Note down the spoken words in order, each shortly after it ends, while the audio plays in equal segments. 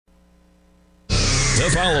The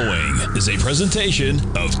following is a presentation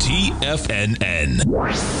of TFNN.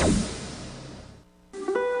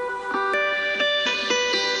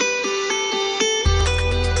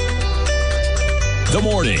 The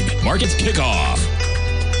Morning Markets Kickoff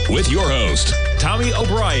with your host, Tommy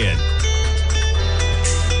O'Brien.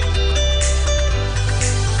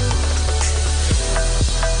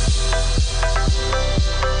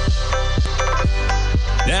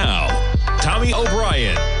 Now, Tommy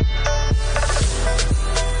O'Brien.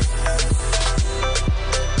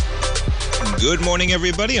 Good morning,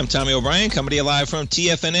 everybody. I'm Tommy O'Brien, coming to you live from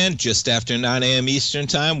TFNN just after 9 a.m. Eastern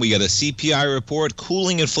Time. We got a CPI report,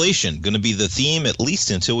 cooling inflation, going to be the theme at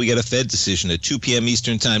least until we get a Fed decision at 2 p.m.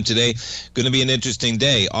 Eastern Time today. Going to be an interesting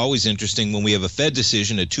day. Always interesting when we have a Fed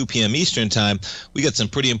decision at 2 p.m. Eastern Time. We got some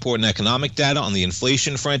pretty important economic data on the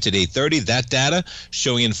inflation front at 8:30. That data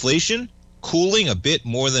showing inflation cooling a bit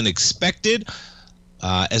more than expected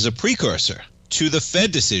as a precursor to the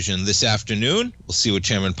Fed decision this afternoon. We'll see what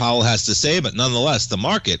Chairman Powell has to say, but nonetheless, the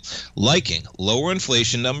market liking lower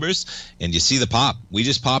inflation numbers, and you see the pop. We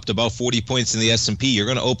just popped about 40 points in the S&P. You're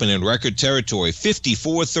going to open in record territory,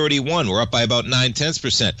 54.31. We're up by about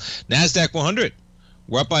 0.9%. NASDAQ 100,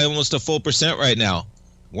 we're up by almost a full percent right now.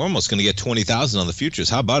 We're almost going to get 20,000 on the futures.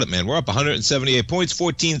 How about it, man? We're up 178 points,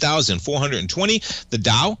 14,420. The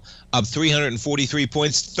Dow up 343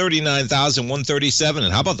 points, 39,137.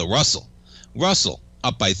 And how about the Russell? Russell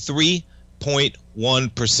up by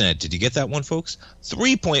 3.1%. Did you get that one, folks?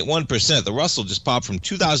 3.1%. The Russell just popped from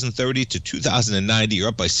 2030 to 2090. You're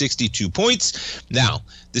up by 62 points. Now,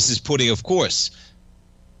 this is putting, of course,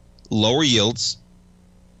 lower yields,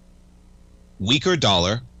 weaker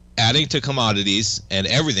dollar, adding to commodities, and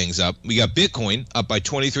everything's up. We got Bitcoin up by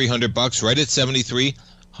 $2,300, right at 73.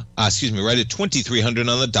 Right at 2,300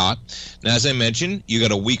 on the dot. Now, as I mentioned, you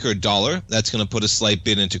got a weaker dollar. That's going to put a slight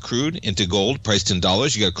bid into crude, into gold, priced in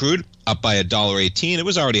dollars. You got crude up by $1.18. It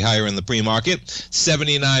was already higher in the pre-market,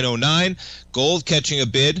 79.09. Gold catching a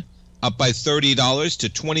bid up by $30 to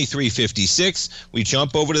 23.56. We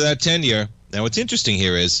jump over to that 10-year. Now, what's interesting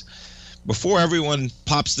here is before everyone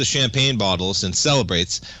pops the champagne bottles and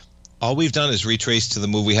celebrates, all we've done is retrace to the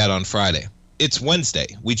move we had on Friday. It's Wednesday.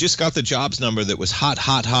 We just got the jobs number that was hot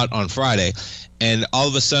on Friday, and all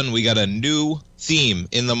of a sudden we got a new theme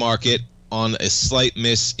in the market on a slight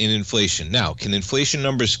miss in inflation. Now, can inflation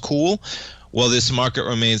numbers cool while this market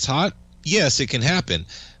remains hot? Yes, it can happen,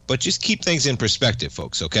 but just keep things in perspective,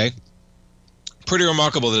 folks, okay? Pretty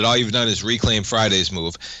remarkable that all you've done is reclaim Friday's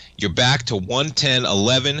move. You're back to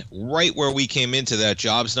 110.11, right where we came into that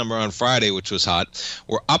jobs number on Friday, which was hot.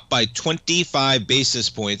 We're up by 25 basis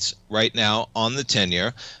points right now on the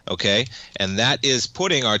 10-year, okay? And that is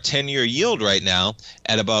putting our 10-year yield right now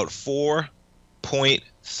at about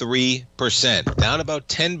 4.3%, down about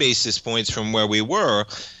 10 basis points from where we were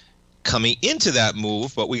coming into that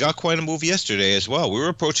move, but we got quite a move yesterday as well. We were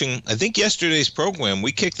approaching, I think yesterday's program,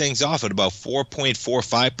 we kicked things off at about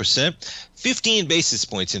 4.45%, 15 basis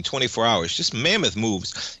points in 24 hours. Just mammoth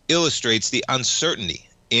moves. Illustrates the uncertainty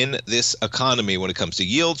in this economy when it comes to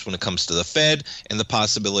yields, when it comes to the Fed, and the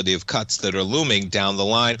possibility of cuts that are looming down the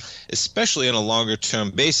line, especially on a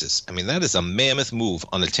longer-term basis. I mean, that is a mammoth move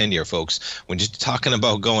on the 10-year, folks. When you're talking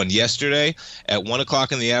about going yesterday at 1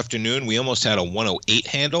 o'clock in the afternoon, we almost had a 108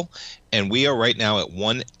 handle, and we are right now at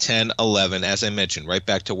 110.11, as I mentioned, right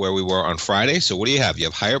back to where we were on Friday. So what do you have? You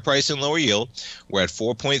have higher price and lower yield. We're at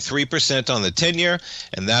 4.3% on the 10-year,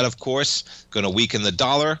 and that, of course, going to weaken the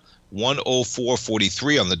dollar.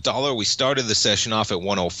 104.43 on the dollar. We started the session off at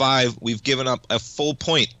 105. We've given up a full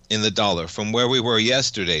point in the dollar from where we were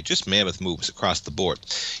yesterday. Just mammoth moves across the board.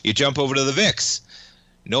 You jump over to the VIX.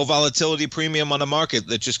 No volatility premium on the market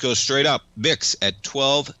that just goes straight up. VIX at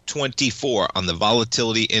 1224 on the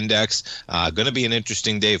volatility index. Going to be an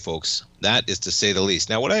interesting day, folks. That is to say the least.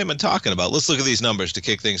 Now, what I have been talking about, let's look at these numbers to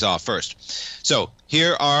kick things off first. So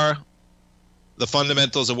here are the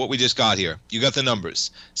fundamentals of what we just got here. You got the numbers.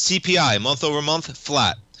 CPI month over month,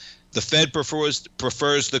 flat. The Fed prefers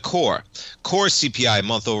the core. Core CPI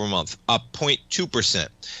month over month, up 0.2%.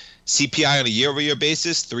 CPI on a year-over-year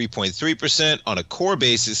basis, 3.3%. On a core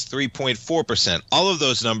basis, 3.4%. All of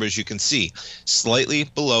those numbers you can see slightly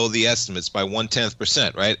below the estimates by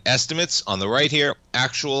 0.1%, right? Estimates on the right here,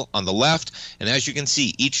 actual on the left. And as you can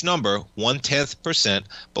see, each number 0.1%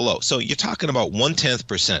 below. So you're talking about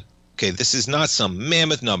 0.1%. Okay, this is not some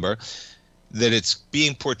mammoth number that it's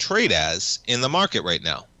being portrayed as in the market right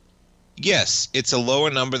now. Yes, it's a lower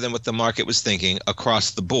number than what the market was thinking across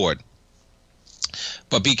the board.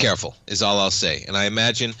 But be careful is all I'll say. And I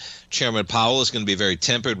imagine Chairman Powell is going to be very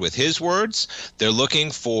tempered with his words. They're looking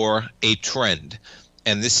for a trend.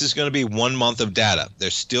 and this is going to be 1 month of data. They're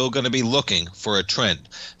still going to be looking for a trend.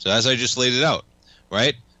 So as I just laid it out,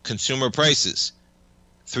 right? Consumer prices,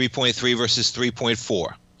 3.3 versus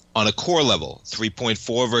 3.4. On a core level,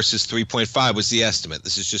 3.4 versus 3.5 was the estimate.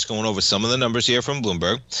 This is just going over some of the numbers here from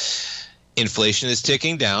Bloomberg. Inflation is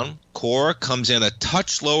ticking down. Core comes in a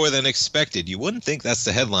touch lower than expected. You wouldn't think that's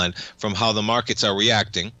the headline from how the markets are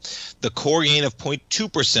reacting. The core gain of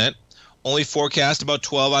 0.2%, only forecast about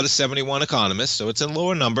 12 out of 71 economists, so it's a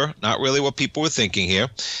lower number, not really what people were thinking here.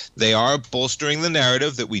 They are bolstering the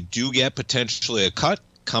narrative that we do get potentially a cut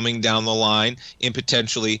coming down the line in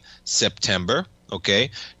potentially September.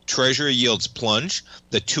 Okay, Treasury yields plunge.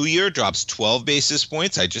 The 2-year drops 12 basis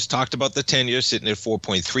points. I just talked about the 10-year sitting at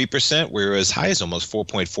 4.3%. We're as high as almost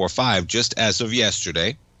 4.45 just as of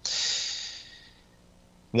yesterday.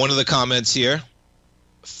 One of the comments here,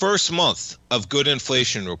 first month of good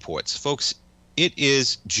inflation reports. Folks, it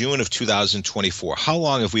is June of 2024. How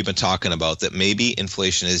long have we been talking about that maybe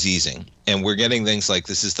inflation is easing? And we're getting things like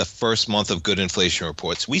this is the first month of good inflation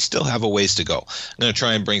reports. We still have a ways to go. I'm going to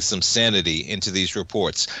try and bring some sanity into these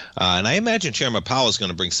reports. And I imagine Chairman Powell is going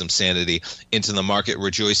to bring some sanity into the market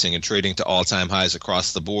rejoicing and trading to all-time highs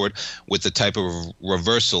across the board with the type of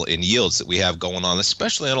reversal in yields that we have going on,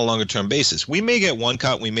 especially on a longer-term basis. We may get one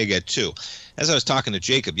cut, we may get two. As I was talking to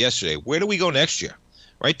Jacob yesterday, where do we go next year?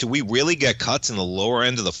 Right? Do we really get cuts in the lower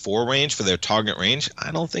end of the 4 range for their target range?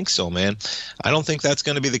 I don't think so, man. I don't think that's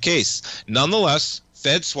going to be the case. Nonetheless,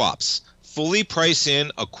 Fed swaps fully price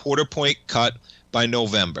in a 1/4 point cut by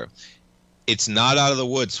November. It's not out of the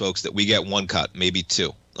woods, folks, that we get one cut, maybe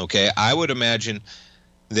two. Okay? I would imagine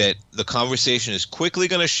that the conversation is quickly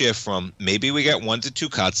going to shift from maybe we get 1 to 2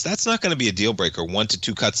 cuts. That's not going to be a deal breaker, 1 to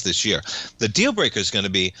 2 cuts this year. The deal breaker is going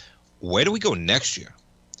to be, where do we go next year?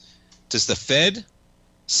 Does the Fed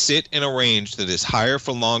sit in a range that is higher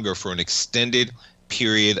for longer for an extended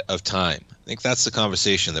period of time? I think that's the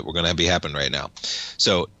conversation that we're going to be happening right now.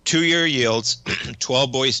 So 2-year yields, 12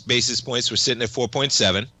 basis points. We're sitting at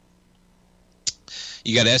 4.7.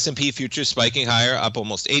 You got S&P futures spiking higher, up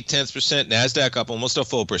almost 0.8%. NASDAQ up almost a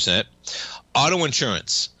full percent. Auto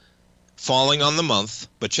insurance falling on the month,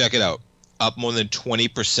 but check it out, up more than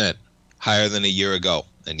 20% higher than a year ago.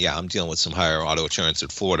 And yeah, I'm dealing with some higher auto insurance in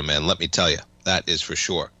Florida, man. Let me tell you. That is for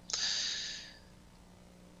sure.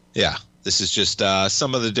 Yeah, this is just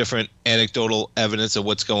some of the different anecdotal evidence of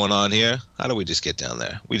what's going on here. How do we just get down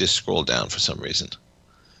there? We just scroll down for some reason.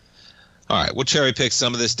 All right, we'll cherry pick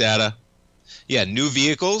some of this data. Yeah, new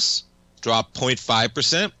vehicles dropped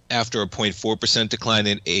 0.5% after a 0.4% decline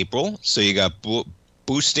in April. So you got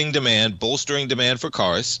bolstering demand for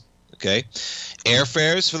cars. Okay.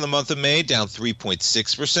 Airfares for the month of May down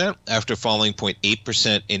 3.6% after falling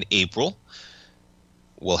 0.8% in April.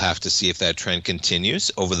 We'll have to see if that trend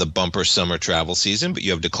continues over the bumper summer travel season, but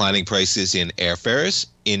you have declining prices in airfares,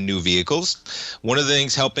 in new vehicles. One of the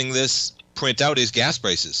things helping this print out is gas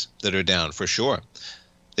prices that are down for sure.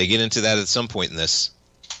 They get into that at some point in this.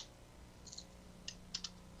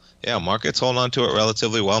 Yeah, market's holding on to it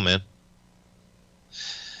relatively well, man.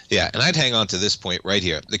 Yeah, and I'd hang on to this point right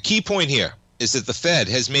here. The key point here is that the Fed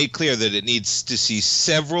has made clear that it needs to see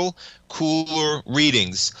several cooler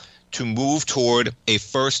readings to move toward a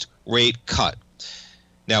first rate cut.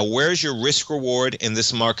 Now, where's your risk reward in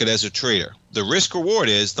this market as a trader? The risk reward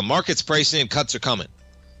is the market's pricing in, cuts are coming.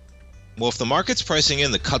 Well, if the market's pricing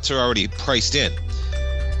in, the cuts are already priced in,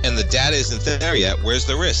 and the data isn't there yet, where's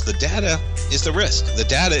the risk? The data is the risk. The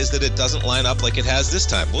data is that it doesn't line up like it has this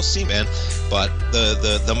time. We'll see, man. But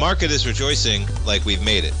the market is rejoicing like we've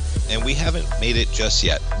made it, and we haven't made it just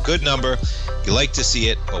yet. Good number. You like to see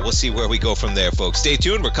it, but we'll see where we go from there, folks. Stay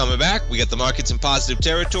tuned. We're coming back. We got the markets in positive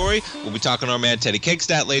territory. We'll be talking to our man Teddy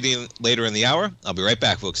Kegstad later in the hour. I'll be right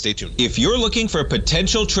back, folks. Stay tuned. If you're looking for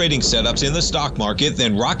potential trading setups in the stock market,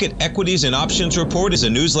 then Rocket Equities and Options Report is a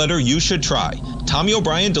newsletter you should try. Tommy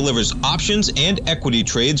O'Brien delivers options and equity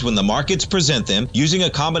trades when the markets present them using a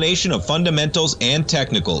combination of fundamentals and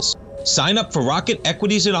technicals. Sign up for Rocket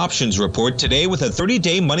Equities and Options Report today with a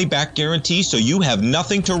 30-day money-back guarantee so you have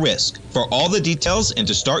nothing to risk. For all the details and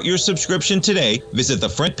to start your subscription today, visit the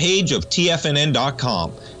front page of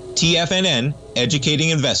TFNN.com. TFNN, educating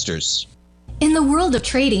investors. In the world of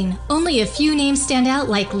trading, only a few names stand out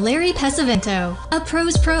like Larry Pesavento, a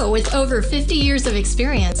pro's pro with over 50 years of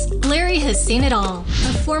experience. Larry has seen it all.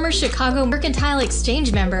 A former Chicago Mercantile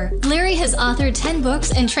Exchange member, Larry has authored 10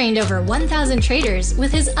 books and trained over 1,000 traders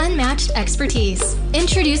with his unmatched expertise.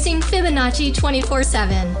 Introducing Fibonacci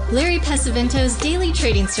 24/7, Larry Pesavento's daily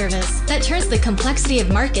trading service that turns the complexity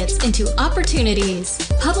of markets into opportunities.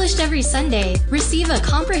 Published every Sunday, receive a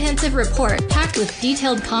comprehensive report packed with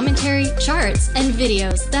detailed commentary, charts, charts, and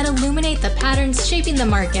videos that illuminate the patterns shaping the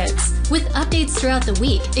markets, with updates throughout the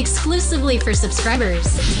week exclusively for subscribers.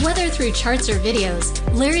 Whether through charts or videos,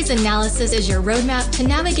 Larry's analysis is your roadmap to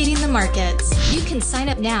navigating the markets. You can sign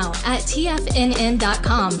up now at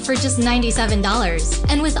TFNN.com for just $97.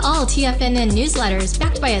 And with all TFNN newsletters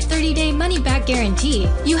backed by a 30-day money-back guarantee,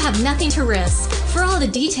 you have nothing to risk. For all the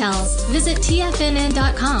details, visit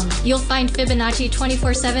TFNN.com. You'll find Fibonacci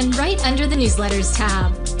 24/7 right under the newsletters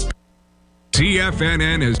tab.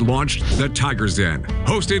 TFNN has launched the Tiger's Den.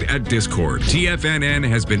 Hosted at Discord, TFNN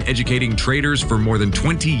has been educating traders for more than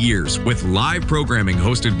 20 years with live programming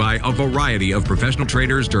hosted by a variety of professional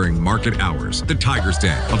traders during market hours. The Tiger's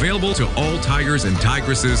Den, available to all tigers and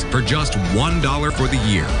tigresses for just $1 for the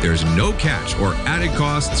year. There's no catch or added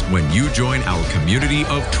costs when you join our community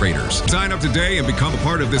of traders. Sign up today and become a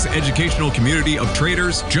part of this educational community of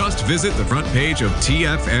traders. Just visit the front page of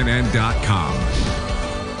TFNN.com.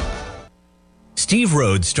 Steve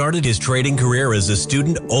Rhodes started his trading career as a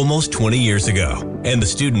student almost 20 years ago, and the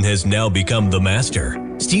student has now become the master.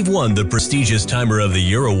 Steve won the prestigious Timer of the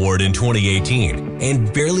Year award in 2018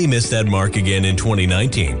 and barely missed that mark again in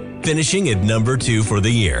 2019, finishing at number 2 for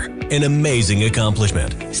the year. An amazing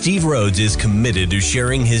accomplishment. Steve Rhodes is committed to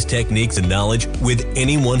sharing his techniques and knowledge with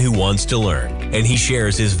anyone who wants to learn, and he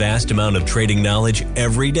shares his vast amount of trading knowledge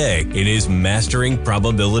every day in his Mastering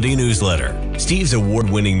Probability newsletter. Steve's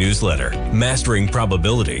award-winning newsletter, Mastering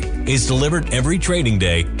Probability, is delivered every trading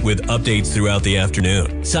day with updates throughout the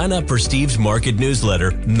afternoon. Sign up for Steve's market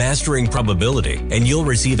newsletter, Mastering Probability, and you'll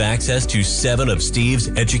receive access to 7 of Steve's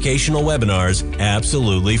educational webinars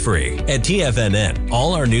absolutely free. At TFNN,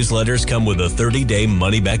 all our newsletters come with a 30-day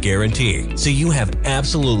money-back guarantee, so you have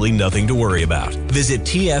absolutely nothing to worry about. Visit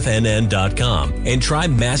TFNN.com and try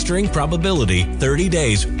Mastering Probability 30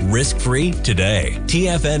 days risk-free today.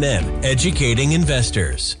 TFNN, educating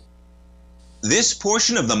investors. This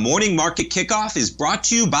portion of the morning market kickoff is brought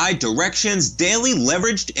to you by Direxion's daily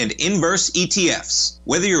leveraged and inverse ETFs.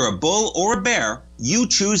 Whether you're a bull or a bear, you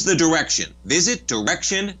choose the direction. Visit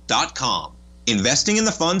Direxion.com. Investing in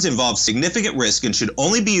the funds involves significant risk and should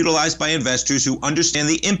only be utilized by investors who understand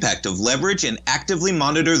the impact of leverage and actively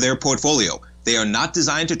monitor their portfolio. They are not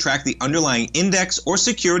designed to track the underlying index or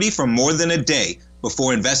security for more than a day.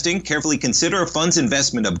 Before investing, carefully consider a fund's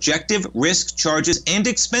investment objective, risk, charges, and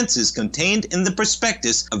expenses contained in the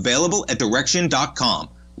prospectus available at Direxion.com.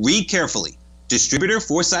 Read carefully. Distributor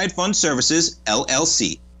Foreside Fund Services,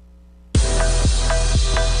 LLC.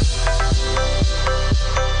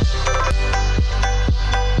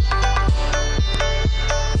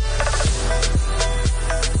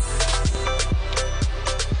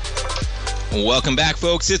 Welcome back,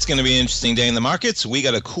 folks. It's going to be an interesting day in the markets. We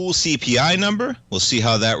got a cool CPI number. We'll see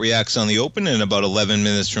how that reacts on the open in about 11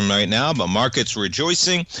 minutes from right now. But markets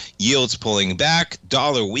rejoicing, yields pulling back,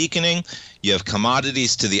 dollar weakening. You have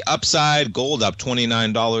commodities to the upside, gold up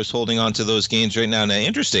 $29, holding on to those gains right now. Now,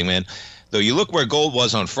 interesting, man. Though you look where gold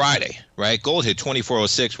was on Friday, right? Gold hit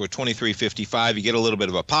 2406, we're 2355. You get a little bit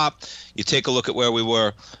of a pop. You take a look at where we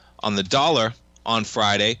were on the dollar on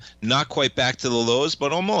Friday, not quite back to the lows,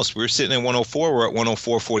 but almost. We were sitting at 104. We're at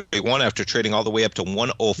 104.41 after trading all the way up to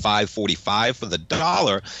 105.45 for the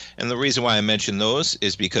dollar. And the reason why I mention those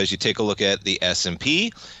is because you take a look at the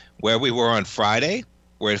S&P, where we were on Friday.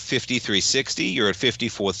 We're at 53.60. You're at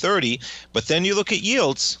 54.30. But then you look at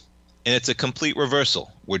yields, and it's a complete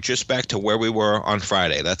reversal. We're just back to where we were on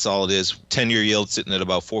Friday. That's all it is. 10-year yield sitting at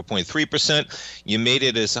about 4.3%. You made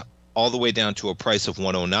it as all the way down to a price of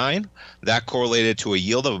 109. That correlated to a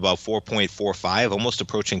yield of about 4.45, almost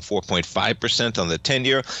approaching 4.5% on the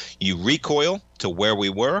 10-year. You recoil to where we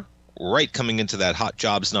were, right coming into that hot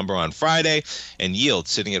jobs number on Friday, and yield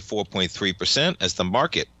sitting at 4.3% as the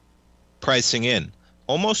market pricing in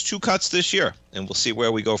almost 2 cuts this year, and we'll see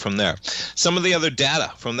where we go from there. Some of the other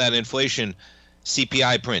data from that inflation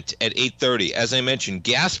CPI print at 8:30, as I mentioned,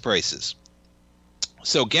 gas prices.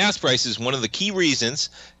 So gas prices, one of the key reasons,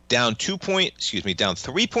 down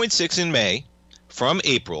 3.6 in May from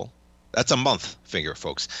April. That's a month figure,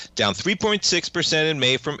 folks. Down 3.6% in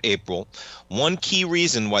May from April. One key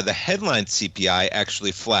reason why the headline CPI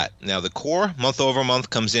actually flat. Now the core month over month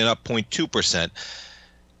comes in up 0.2%.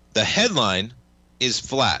 The headline is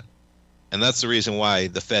flat. And that's the reason why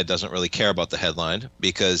the Fed doesn't really care about the headline,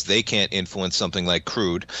 because they can't influence something like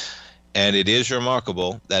crude. And it is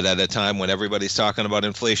remarkable that at a time when everybody's talking about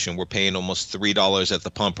inflation, we're paying almost $3 at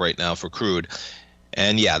the pump right now for crude.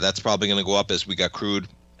 And yeah, that's probably going to go up as we got crude,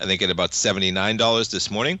 I think, at about $79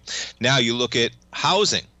 this morning. Now you look at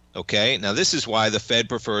housing, okay? Now this is why the Fed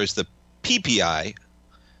prefers the PPI,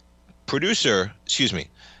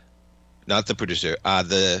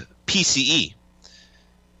 the PCE.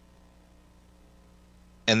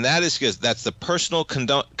 And that is because that's the personal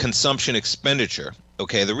consumption expenditure.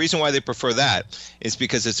 Okay, the reason why they prefer that is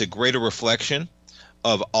because it's a greater reflection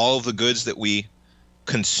of all of the goods that we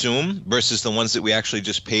consume versus the ones that we actually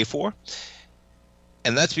just pay for.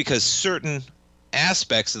 And that's because certain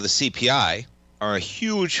aspects of the CPI are a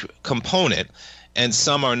huge component and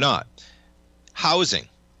some are not. Housing.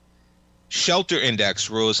 Shelter index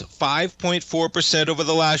rose 5.4% over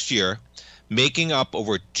the last year, making up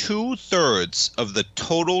over 2/3 of the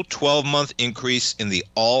total 12-month increase in the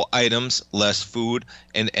all items less food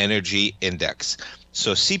and energy index.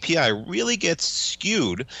 So CPI really gets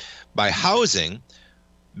skewed by housing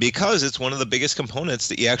because it's one of the biggest components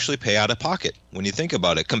that you actually pay out of pocket when you think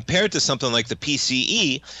about it, compared to something like the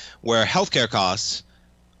PCE, where healthcare costs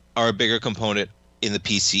are a bigger component in the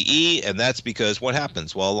PCE. And that's because what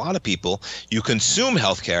happens? Well, a lot of people, you consume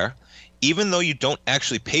healthcare even though you don't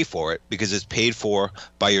actually pay for it because it's paid for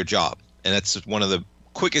by your job. And that's one of the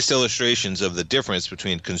quickest illustrations of the difference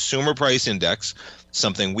between consumer price index,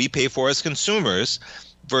 something we pay for as consumers,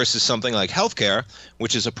 versus something like healthcare,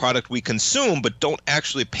 which is a product we consume but don't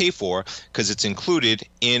actually pay for because it's included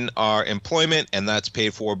in our employment and that's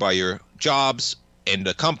paid for by your jobs and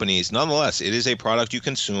the companies. Nonetheless, it is a product you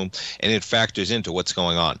consume and it factors into what's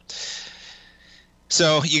going on.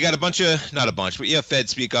 So you got not a bunch, but you have Fed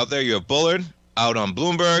speak out there. You have Bullard out on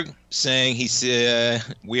Bloomberg saying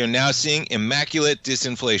we are now seeing immaculate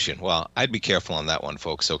disinflation. Well, I'd be careful on that one,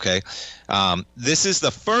 folks, okay? This is the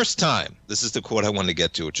first time, this is the quote I wanted to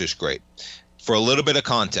get to, which is great. For a little bit of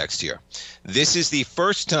context here, this is the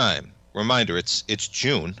first time, reminder, it's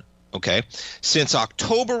June, okay, since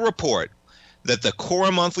October report that the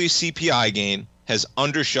core monthly CPI gain has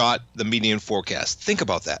undershot the median forecast. Think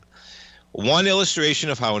about that. One illustration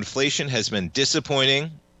of how inflation has been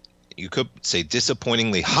disappointing, you could say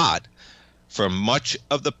disappointingly hot, for much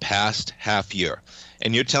of the past half year.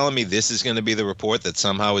 And you're telling me this is going to be the report that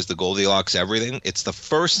somehow is the Goldilocks everything? It's the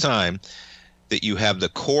first time that you have the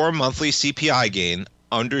core monthly CPI gain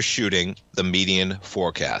undershooting the median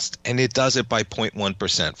forecast. And it does it by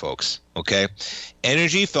 0.1%, folks. Okay?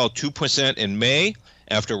 Energy fell 2% in May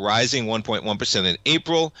after rising 1.1% in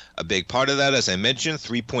April. A big part of that, as I mentioned,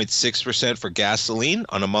 3.6% for gasoline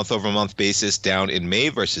on a month-over-month basis, down in May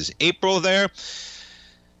versus April there.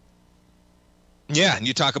 Yeah, and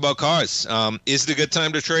you talk about cars. Is it a good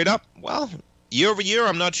time to trade up? Well, year over year,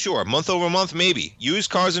 I'm not sure. Month over month, maybe. Used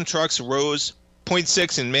cars and trucks rose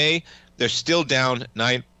 0.6 in May. They're still down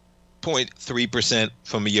 9.3%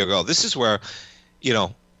 from a year ago. This is where,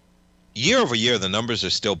 year over year, the numbers are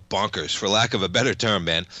still bonkers, for lack of a better term,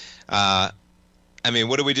 man. What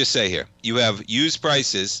did we just say here? You have used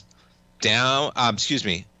prices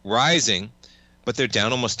rising, but they're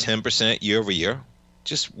down almost 10% year over year.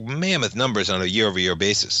 Just mammoth numbers on a year over year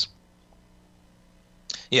basis.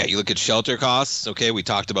 Yeah, you look at shelter costs. Okay, we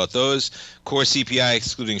talked about those. Core CPI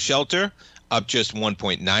excluding shelter up just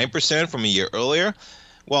 1.9% from a year earlier.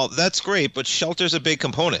 Well, that's great, but shelter's a big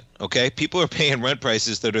component, okay? People are paying rent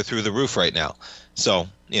prices that are through the roof right now. So,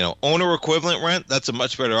 owner equivalent rent, that's a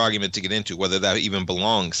much better argument to get into, whether that even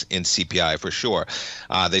belongs in CPI for sure.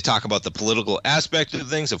 They talk about the political aspect of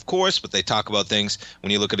things, of course, but they talk about things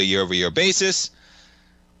when you look at a year-over-year basis.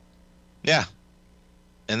 Yeah.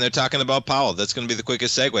 And they're talking about Powell. That's going to be the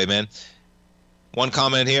quickest segue, man. One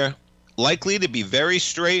comment here. Likely to be very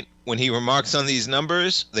straight when he remarks on these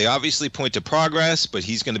numbers. They obviously point to progress, but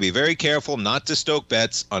he's going to be very careful not to stoke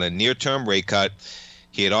bets on a near-term rate cut.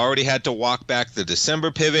 He had already had to walk back the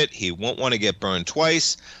December pivot. He won't want to get burned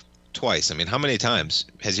twice. How many times?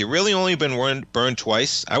 Has he really only been burned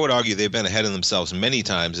twice? I would argue they've been ahead of themselves many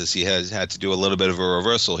times as he has had to do a little bit of a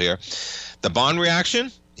reversal here. The bond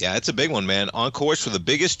reaction? Yeah, it's a big one, man. On course for the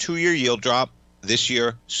biggest two-year yield drop this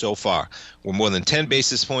year so far. We're more than 10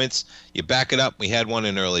 basis points. You back it up. We had one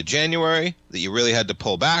in early January that you really had to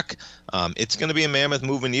pull back. It's going to be a mammoth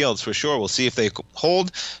move in yields for sure. We'll see if they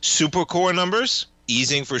hold. Super core numbers,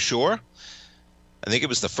 easing for sure. I think it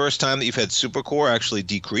was the first time that you've had super core actually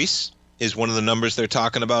decrease is one of the numbers they're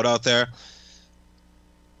talking about out there.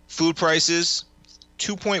 Food prices,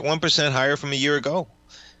 2.1% higher from a year ago.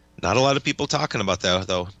 Not a lot of people talking about that,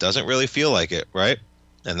 though. Doesn't really feel like it, right?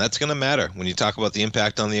 And that's going to matter when you talk about the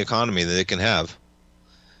impact on the economy that it can have.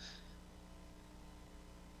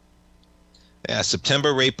 Yeah,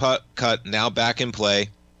 September rate cut now back in play.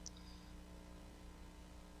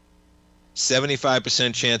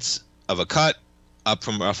 75% chance of a cut, up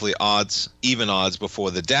from roughly even odds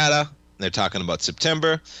before the data. They're talking about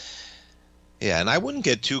September. Yeah, and I wouldn't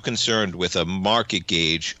get too concerned with a market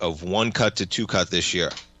gauge of 1 cut to 2 cut this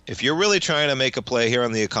year. If you're really trying to make a play here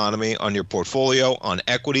on the economy, on your portfolio, on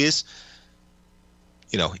equities,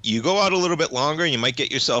 you go out a little bit longer, you might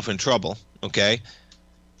get yourself in trouble, okay?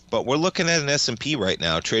 But we're looking at an S&P right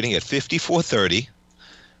now trading at 54.30.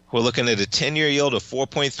 We're looking at a 10-year yield of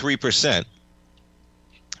 4.3%.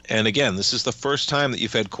 And again, this is the first time that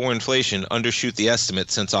you've had core inflation undershoot the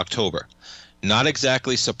estimate since October. Not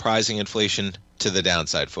exactly surprising inflation to the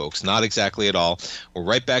downside, folks. Not exactly at all. We're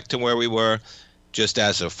right back to where we were just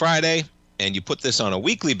as of Friday. And you put this on a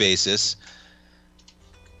weekly basis,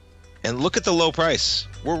 and look at the low price.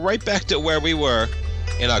 We're right back to where we were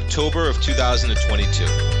in October of 2022.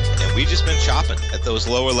 And we've just been chopping at those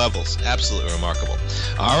lower levels. Absolutely remarkable.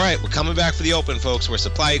 All right, we're coming back for the open, folks, where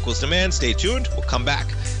supply equals demand. Stay tuned. We'll come back.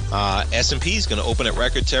 S&P is going to open at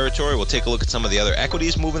record territory. We'll take a look at some of the other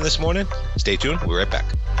equities moving this morning. Stay tuned. We'll be right back.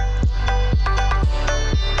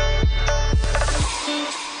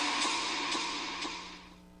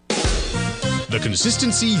 The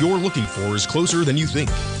consistency you're looking for is closer than you think.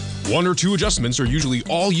 1 or 2 adjustments are usually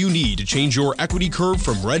all you need to change your equity curve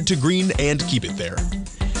from red to green and keep it there.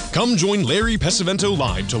 Come join Larry Pesavento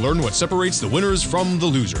live to learn what separates the winners from the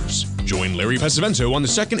losers. Join Larry Pesavento on the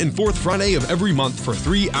 2nd and 4th Friday of every month for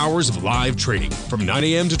 3 hours of live trading from 9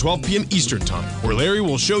 a.m. to 12 p.m. Eastern Time, where Larry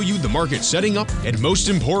will show you the market setting up and, most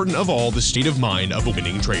important of all, the state of mind of a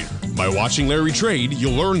winning trader. By watching Larry trade,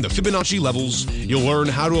 you'll learn the Fibonacci levels, you'll learn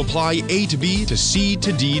how to apply A to B to C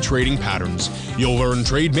to D trading patterns, you'll learn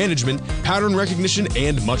trade management, pattern recognition,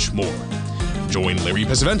 and much more. Join Larry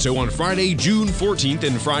Pesavento on Friday, June 14th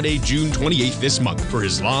and Friday, June 28th this month for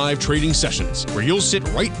his live trading sessions, where you'll sit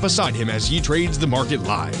right beside him as he trades the market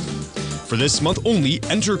live. For this month only,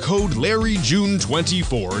 enter code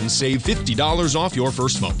LarryJune24 and save $50 off your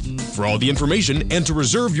first month. For all the information and to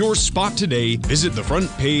reserve your spot today, visit the front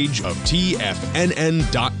page of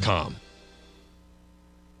TFNN.com.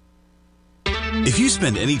 If you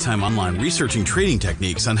spend any time online researching trading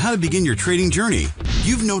techniques on how to begin your trading journey,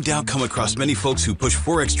 you've no doubt come across many folks who push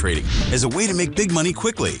Forex trading as a way to make big money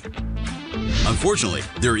quickly. Unfortunately,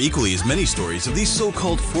 there are equally as many stories of these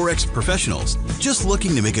so-called Forex professionals just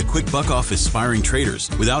looking to make a quick buck off aspiring traders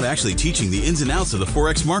without actually teaching the ins and outs of the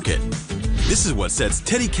Forex market. This is what sets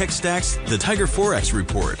Teddy Keckstack's The Tiger Forex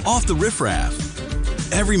Report off the riffraff.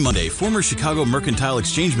 Every Monday, former Chicago Mercantile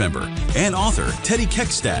Exchange member and author Teddy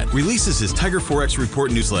Keckstack releases his Tiger Forex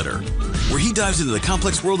Report newsletter, where he dives into the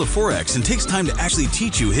complex world of Forex and takes time to actually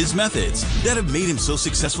teach you his methods that have made him so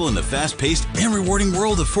successful in the fast-paced and rewarding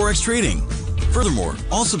world of Forex trading. Furthermore,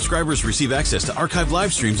 all subscribers receive access to archived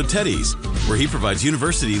live streams of Teddy's, where he provides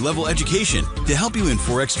university-level education to help you in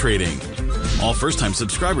Forex trading. All first-time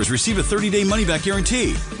subscribers receive a 30-day money-back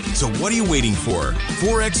guarantee. So what are you waiting for?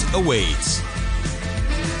 Forex awaits.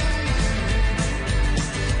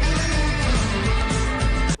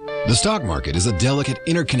 The stock market is a delicate,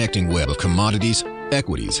 interconnecting web of commodities,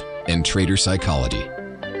 equities, and trader psychology.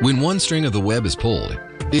 When one string of the web is pulled,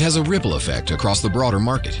 it has a ripple effect across the broader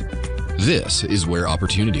market. This is where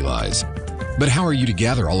opportunity lies. But how are you to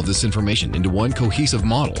gather all of this information into one cohesive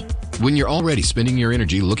model when you're already spending your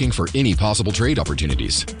energy looking for any possible trade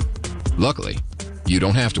opportunities? Luckily, you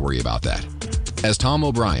don't have to worry about that, as Tom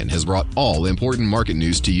O'Brien has brought all important market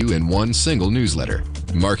news to you in one single newsletter,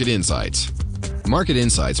 Market Insights. Market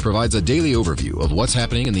Insights provides a daily overview of what's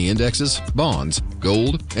happening in the indexes, bonds,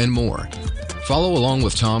 gold, and more. Follow along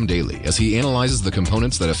with Tom daily as he analyzes the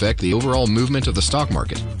components that affect the overall movement of the stock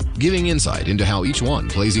market, giving insight into how each one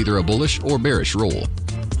plays either a bullish or bearish role.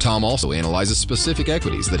 Tom also analyzes specific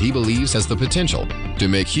equities that he believes has the potential to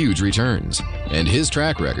make huge returns, and his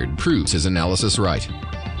track record proves his analysis right.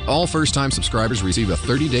 All first-time subscribers receive a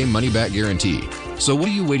 30-day money-back guarantee. So what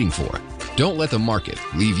are you waiting for? Don't let the market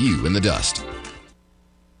leave you in the dust.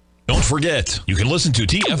 Don't forget, you can listen to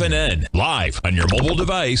TFNN live on your mobile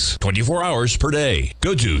device 24 hours per day.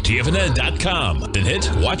 Go to TFNN.com, then hit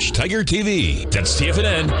Watch Tiger TV. That's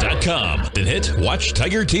TFNN.com, then hit Watch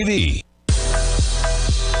Tiger TV.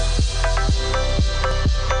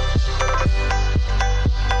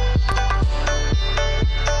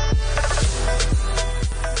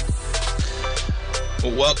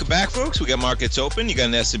 Welcome back, folks. We got markets open. You got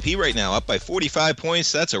an S&P right now up by 45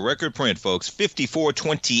 points. That's a record print, folks.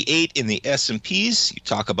 54.28 in the S&Ps. You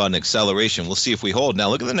talk about an acceleration. We'll see if we hold. Now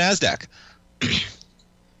look at the NASDAQ.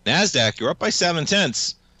 NASDAQ, you're up by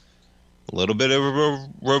 0.7. A little bit of a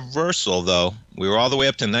reversal, though. We were all the way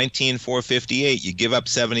up to 19,458. You give up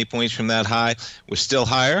 70 points from that high. We're still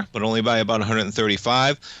higher, but only by about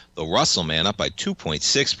 135. The Russell, man, up by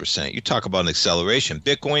 2.6%. You talk about an acceleration.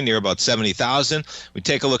 Bitcoin near about 70,000. We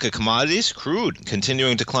take a look at commodities. Crude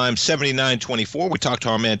continuing to climb 79.24. We talked to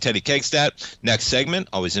our man Teddy Kegstad. Next segment,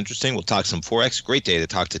 always interesting. We'll talk some Forex. Great day to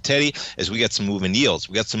talk to Teddy as we get some move in yields.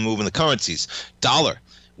 We got some move in the currencies. Dollar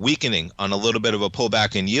weakening on a little bit of a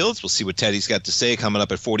pullback in yields. We'll see what Teddy's got to say coming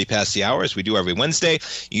up at 40 past the hour, as we do every Wednesday.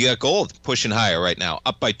 You got gold pushing higher right now,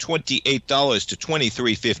 up by $28 to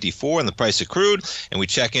 $23.54 in the price of crude, and we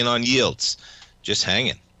check in on yields. Just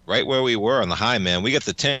hanging right where we were on the high, man. We got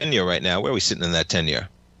the 10-year right now. Where are we sitting in that 10-year?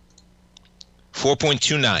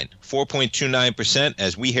 4.29%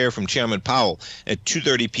 as we hear from Chairman Powell at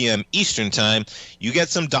 2:30 p.m. Eastern Time. You get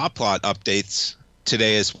some dot plot updates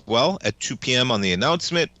today as well at 2 p.m. on the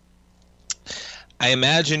announcement. I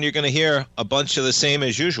imagine you're going to hear a bunch of the same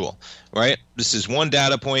as usual, right? This is one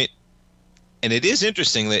data point, and it is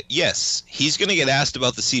interesting that, yes, he's going to get asked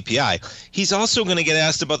about the CPI. He's also going to get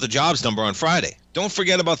asked about the jobs number on Friday. Don't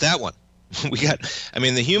forget about that one.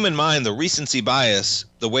 The human mind, the recency bias,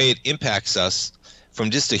 the way it impacts us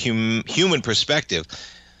from just a human perspective.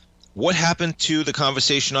 What happened to the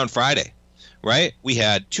conversation on Friday? Right? We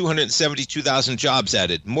had 272,000 jobs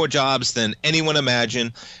added, more jobs than anyone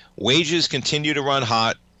imagined. Wages continue to run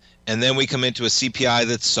hot, and then we come into a CPI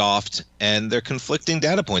that's soft, and they're conflicting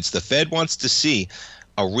data points. The Fed wants to see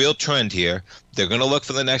a real trend here. They're going to look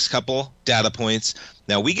for the next couple data points.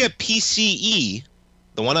 Now, we get PCE,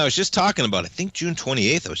 the one I was just talking about, I think June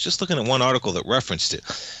 28th. I was just looking at one article that referenced it.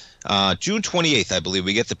 June 28th, I believe,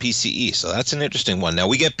 we get the PCE, so that's an interesting one. Now,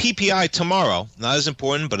 we get PPI tomorrow, not as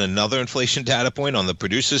important, but another inflation data point on the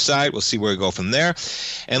producer's side. We'll see where we go from there.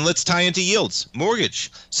 And let's tie into yields.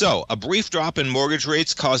 Mortgage. So, a brief drop in mortgage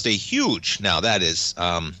rates caused a huge, now that is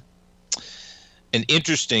an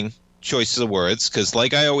interesting choice of words, because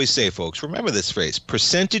like I always say, folks, remember this phrase,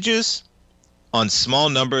 percentages on small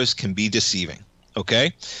numbers can be deceiving,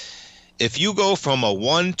 okay? If you go from a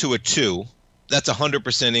 1 to a 2, that's a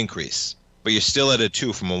 100% increase, but you're still at a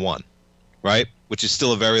 2 from a 1, right? Which is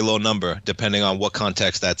still a very low number, depending on what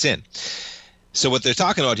context that's in. So what they're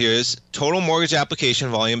talking about here is total mortgage application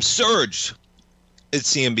volume surged at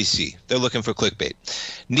CNBC. They're looking for clickbait.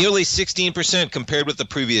 Nearly 16% compared with the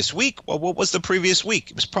previous week. Well, what was the previous week?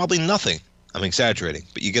 It was probably nothing. I'm exaggerating,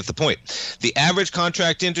 but you get the point. The average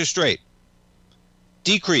contract interest rate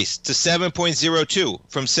decreased to 7.02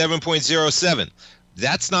 from 7.07.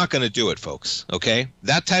 That's not going to do it, folks, okay?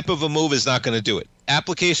 That type of a move is not going to do it.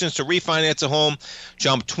 Applications to refinance a home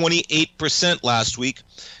jumped 28% last week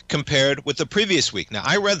compared with the previous week. Now,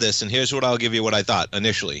 I read this, and here's I'll give you what I thought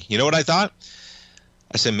initially. You know what I thought?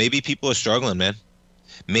 I said, maybe people are struggling, man.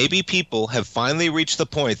 Maybe people have finally reached the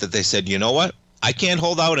point that they said, you know what? I can't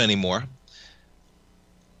hold out anymore.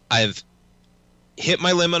 I've hit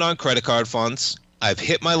my limit on credit card funds. I've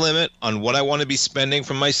hit my limit on what I want to be spending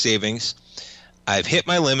from my savings. I've hit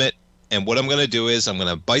my limit, and what I'm going to do is I'm going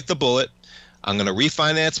to bite the bullet. I'm going to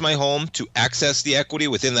refinance my home to access the equity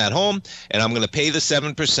within that home, and I'm going to pay the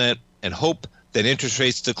 7% and hope that interest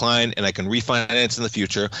rates decline and I can refinance in the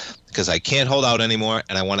future because I can't hold out anymore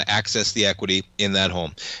and I want to access the equity in that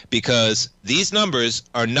home. Because these numbers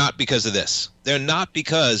are not because of this. They're not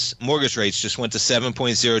because mortgage rates just went to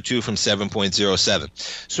 7.02 from 7.07.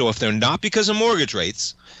 So if they're not because of mortgage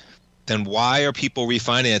rates, then why are people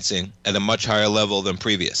refinancing at a much higher level than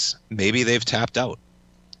previous? Maybe they've tapped out.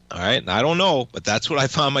 All right, I don't know, but that's what I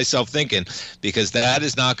found myself thinking, because that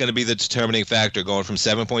is not going to be the determining factor going from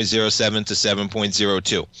 7.07 to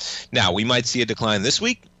 7.02. Now, we might see a decline this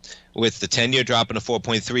week with the 10-year dropping to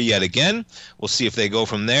 4.3 yet again. We'll see if they go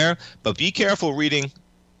from there, but be careful reading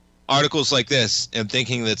articles like this and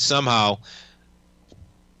thinking that somehow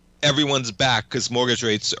everyone's back because mortgage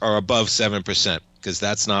rates are above 7%, because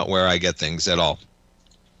that's not where I get things at all.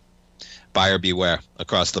 Buyer beware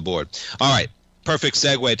across the board. All right. Perfect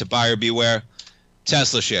segue to buyer beware.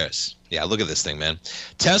 Tesla shares. Yeah, look at this thing, man.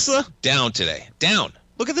 Tesla down today. Down.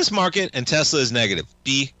 Look at this market, and Tesla is negative.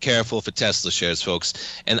 Be careful for Tesla shares, folks.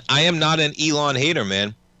 And I am not an Elon hater,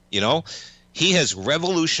 man. You know, he has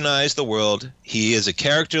revolutionized the world. He is a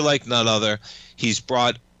character like none other. He's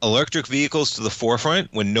brought electric vehicles to the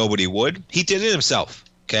forefront when nobody would. He did it himself,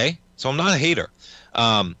 okay? So I'm not a hater.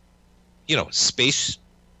 You know, space,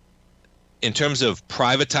 in terms of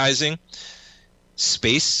privatizing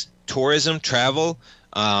space, tourism, travel,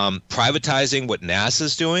 privatizing what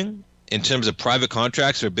NASA's doing in terms of private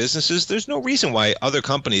contracts or businesses, there's no reason why other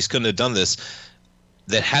companies couldn't have done this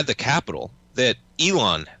that had the capital that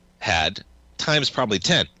Elon had, times probably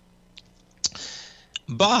 10.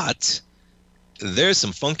 But there's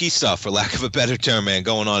some funky stuff, for lack of a better term, man,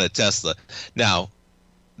 going on at Tesla. Now,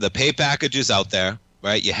 the pay package is out there,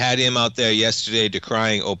 right? You had him out there yesterday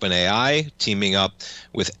decrying OpenAI, teaming up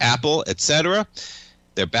with Apple, etc.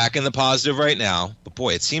 They're back in the positive right now. But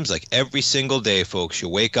boy, it seems like every single day, folks, you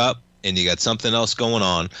wake up and you got something else going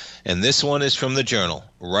on. And this one is from the Journal,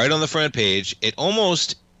 right on the front page. It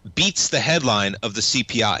almost beats the headline of the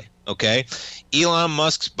CPI. Okay, Elon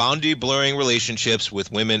Musk's boundary blurring relationships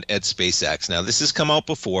with women at SpaceX. Now, this has come out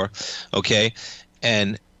before, okay,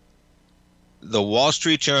 and the Wall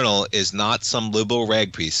Street Journal is not some liberal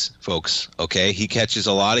rag piece, folks, okay? He catches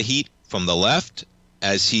a lot of heat from the left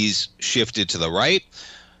as he's shifted to the right,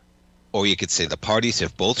 or you could say the parties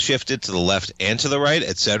have both shifted to the left and to the right,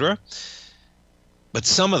 etc. But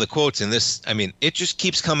some of the quotes in this, I mean, it just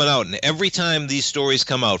keeps coming out. And every time these stories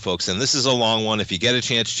come out, folks, and this is a long one. If you get a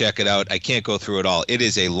chance, check it out. I can't go through it all. It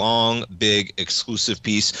is a long, big, exclusive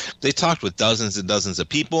piece. They talked with dozens and dozens of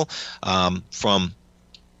people from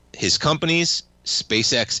his companies,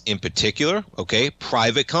 SpaceX in particular, okay,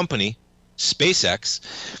 private company, SpaceX.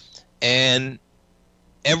 And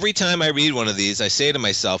every time I read one of these, I say to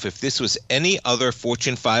myself, if this was any other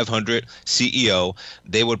Fortune 500 CEO,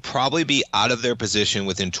 they would probably be out of their position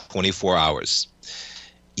within 24 hours.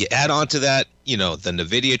 You add on to that, you know, the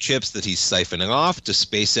NVIDIA chips that he's siphoning off to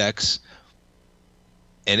SpaceX,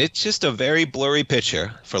 and it's just a very blurry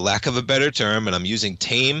picture, for lack of a better term, and I'm using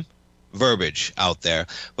tame verbiage out there,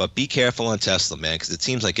 but be careful on Tesla, man, because it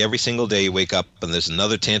seems like every single day you wake up and there's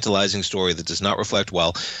another tantalizing story that does not reflect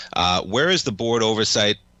well. Where is the board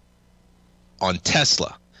oversight on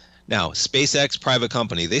Tesla? Now, SpaceX, private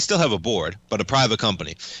company, they still have a board, but a private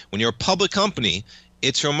company. When you're a public company,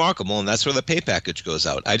 it's remarkable, and that's where the pay package goes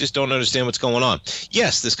out. I just don't understand what's going on.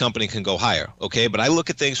 Yes, this company can go higher, okay, but I look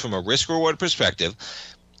at things from a risk-reward perspective.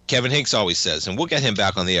 Kevin Hinks always says, and we'll get him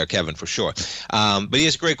back on the air, Kevin, for sure. But he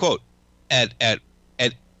has a great quote. At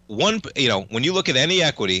one, you know, when you look at any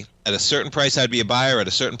equity, at a certain price I'd be a buyer, at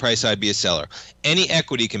a certain price I'd be a seller. Any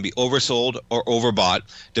equity can be oversold or overbought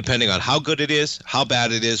depending on how good it is, how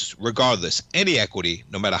bad it is. Regardless, any equity,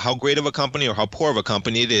 no matter how great of a company or how poor of a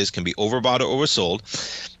company it is, can be overbought or oversold.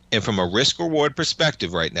 And from a risk reward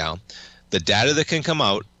perspective right now, the data that can come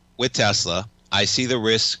out with Tesla, I see the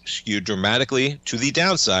risk skewed dramatically to the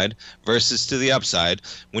downside versus to the upside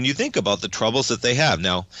when you think about the troubles that they have.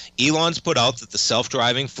 Now, Elon's put out that the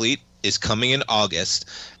self-driving fleet is coming in August.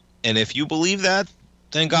 And if you believe that,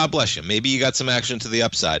 then God bless you. Maybe you got some action to the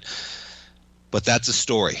upside. But that's a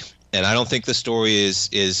story. And I don't think the story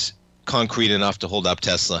is concrete enough to hold up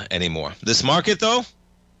Tesla anymore. This market, though,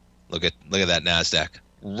 look at that NASDAQ.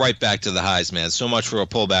 Right back to the highs, man. So much for a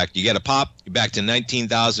pullback. You get a pop, you're back to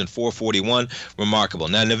 19,441. Remarkable.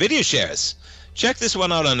 Now, NVIDIA shares. Check this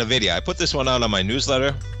one out on NVIDIA. I put this one out on my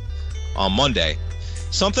newsletter on Monday.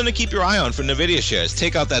 Something to keep your eye on for NVIDIA shares.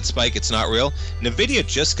 Take out that spike. It's not real. NVIDIA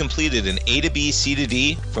just completed an A to B, C to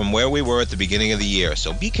D from where we were at the beginning of the year.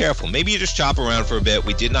 So be careful. Maybe you just chop around for a bit.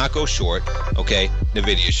 We did not go short. Okay,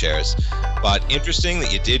 NVIDIA shares. But interesting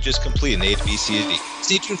that you did just complete an A to B, C to D.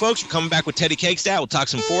 Stay tuned, folks. We're coming back with Teddy Cakestat. We'll talk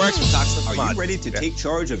some Forex. We'll talk some Are you ready to take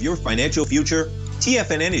charge of your financial future?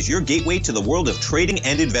 TFNN is your gateway to the world of trading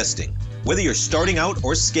and investing. Whether you're starting out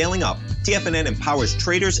or scaling up, TFNN empowers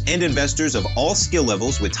traders and investors of all skill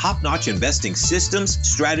levels with top-notch investing systems,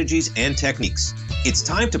 strategies, and techniques. It's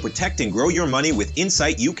time to protect and grow your money with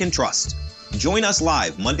insight you can trust. Join us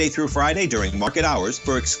live Monday through Friday during market hours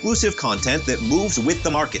for exclusive content that moves with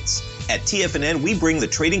the markets. At TFNN, we bring the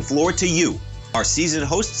trading floor to you. Our seasoned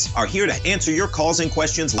hosts are here to answer your calls and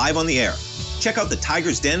questions live on the air. Check out the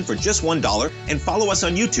Tiger's Den for just $1 and follow us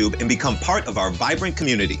on YouTube and become part of our vibrant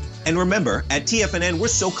community. And remember, at TFNN, we're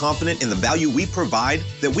so confident in the value we provide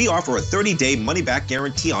that we offer a 30-day money-back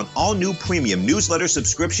guarantee on all new premium newsletter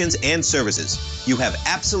subscriptions and services. You have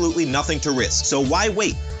absolutely nothing to risk, so why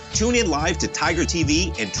wait? Tune in live to Tiger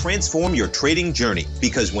TV and transform your trading journey,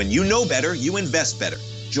 because when you know better, you invest better.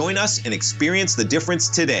 Join us and experience the difference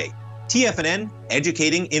today. TFNN,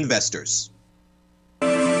 educating investors.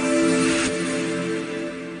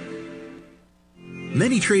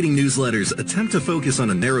 Many trading newsletters attempt to focus on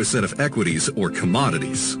a narrow set of equities or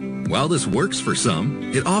commodities. While this works for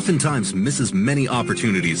some, it oftentimes misses many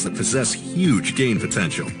opportunities that possess huge gain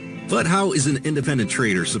potential. But how is an independent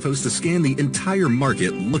trader supposed to scan the entire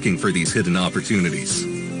market looking for these hidden opportunities?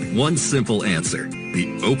 One simple answer: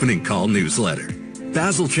 the opening call newsletter.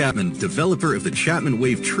 Basil Chapman, developer of the Chapman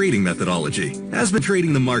Wave trading methodology, has been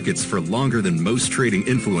trading the markets for longer than most trading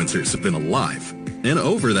influencers have been alive. And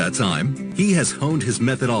over that time, he has honed his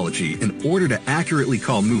methodology in order to accurately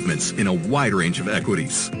call movements in a wide range of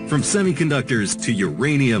equities, from semiconductors to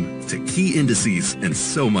uranium to key indices and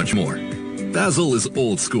so much more. Basil is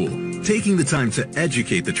old school, taking the time to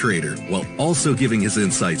educate the trader while also giving his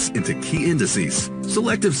insights into key indices,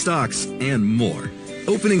 selective stocks, and more.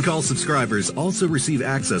 Opening call subscribers also receive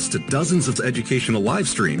access to dozens of educational live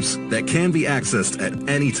streams that can be accessed at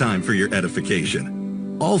any time for your edification.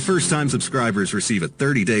 All first-time subscribers receive a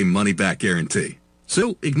 30-day money-back guarantee.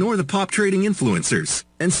 So ignore the pop trading influencers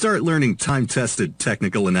and start learning time-tested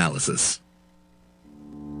technical analysis.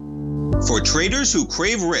 For traders who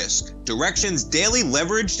crave risk, Direxion's daily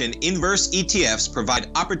leveraged and inverse ETFs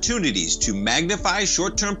provide opportunities to magnify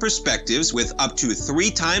short-term perspectives with up to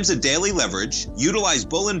 3 times a daily leverage, utilize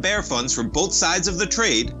bull and bear funds from both sides of the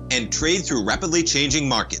trade, and trade through rapidly changing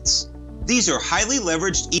markets. These are highly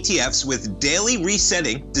leveraged ETFs with daily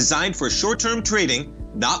resetting designed for short-term trading,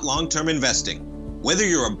 not long-term investing. Whether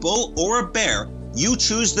you're a bull or a bear, you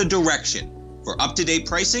choose the Direxion. For up-to-date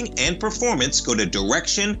pricing and performance, go to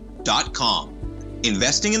Direxion.com.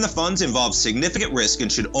 Investing in the funds involves significant risk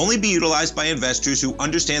and should only be utilized by investors who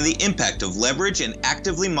understand the impact of leverage and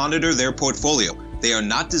actively monitor their portfolio. They are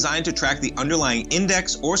not designed to track the underlying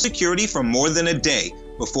index or security for more than a day.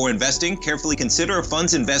 Before investing, carefully consider a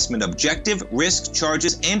fund's investment objective, risk,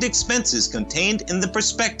 charges, and expenses contained in the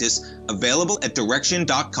prospectus available at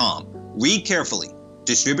Direxion.com. Read carefully.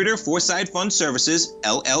 Distributor Foreside Fund Services,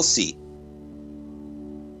 LLC.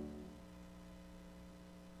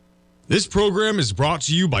 This program is brought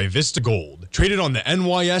to you by Vista Gold, traded on the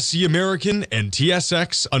NYSE American and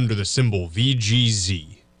TSX under the symbol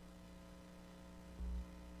VGZ.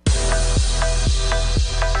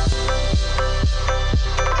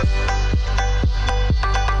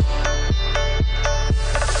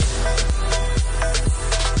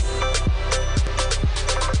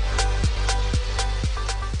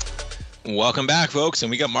 Welcome back, folks,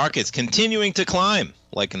 and we got markets continuing to climb.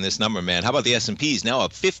 Liking this number, man. How about the S&Ps? Now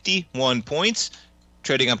up 51 points,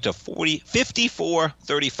 trading up to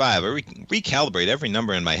 54.35. I recalibrate every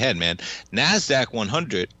number in my head, man. NASDAQ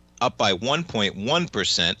 100 up by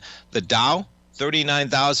 1.1%. The Dow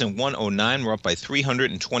 39,109. We're up by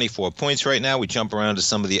 324 points right now. We jump around to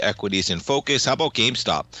some of the equities in focus. How about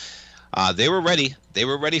GameStop? They were ready. They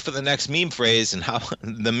were ready for the next meme phrase and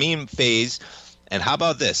the meme phase. And how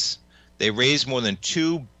about this? They raised more than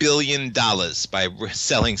 $2 billion by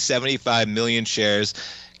selling 75 million shares,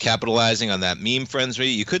 capitalizing on that meme frenzy.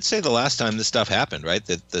 You could say the last time this stuff happened, right?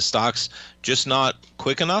 That the stock's just not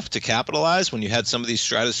quick enough to capitalize when you had some of these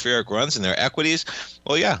stratospheric runs in their equities.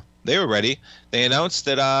 Well, yeah, they were ready. They announced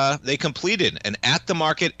that they completed an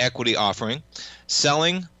at-the-market equity offering,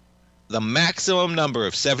 selling the maximum number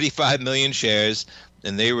of 75 million shares,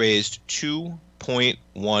 and they raised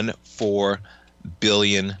 $2.14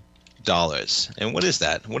 billion. And what is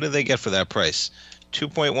that? What did they get for that price?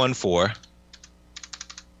 2.14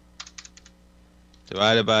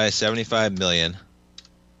 divided by 75 million.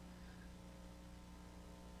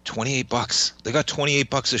 28 bucks. They got 28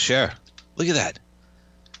 bucks a share. Look at that.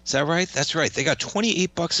 Is that right? That's right. They got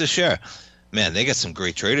 28 bucks a share. Man, they got some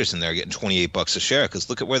great traders in there getting 28 bucks a share, because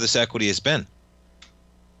look at where this equity has been.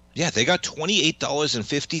 Yeah, they got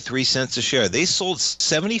 $28.53 a share. They sold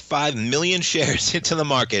 75 million shares into the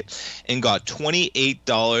market and got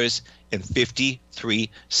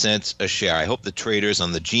 $28.53 a share. I hope the traders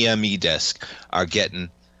on the GME desk are getting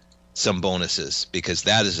some bonuses, because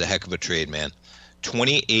that is a heck of a trade, man.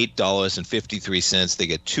 $28.53. They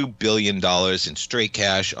get $2 billion in straight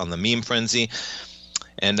cash on the meme frenzy.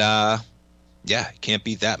 And, yeah, can't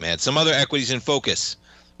beat that, man. Some other equities in focus.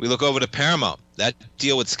 We look over to Paramount. That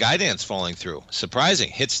deal with Skydance falling through. Surprising.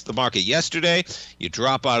 Hits the market yesterday. You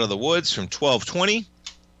drop out of the woods from 1220.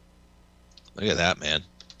 Look at that, man.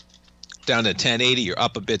 Down to 1080. You're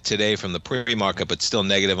up a bit today from the pre-market, but still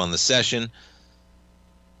negative on the session.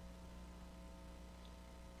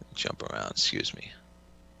 Jump around. Excuse me.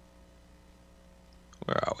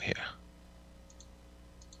 Where are we here?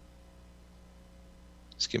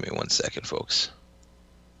 Just give me 1 second, folks.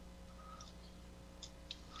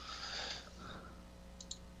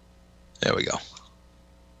 There we go.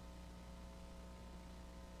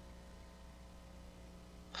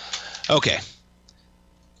 Okay.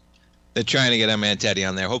 They're trying to get our man Teddy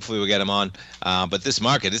on there. Hopefully we'll get him on. But this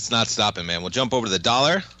market, it's not stopping, man. We'll jump over to the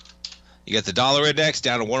dollar. You got the dollar index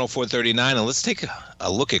down to 104.39. And let's take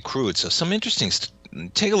a look at crude. So some interesting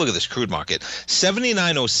take a look at this crude market.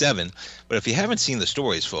 79.07. But if you haven't seen the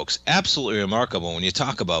stories, folks, absolutely remarkable when you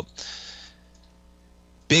talk about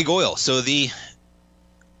big oil. So the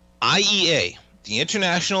IEA, the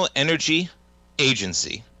International Energy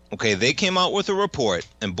agency, okay, they came out with a report,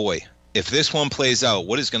 and boy, if this one plays out,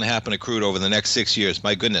 what is going to happen to crude over the next 6 years?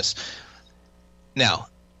 My goodness. Now,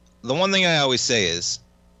 the one thing I always say is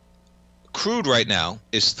crude right now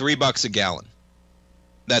is $3 a gallon.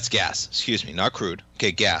 That's gas, excuse me, not crude.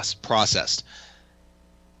 Okay, gas, processed.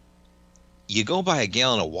 You go buy a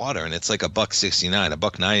gallon of water and it's like $1.69,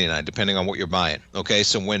 $1.99, depending on what you're buying. Okay,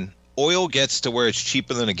 so when oil gets to where it's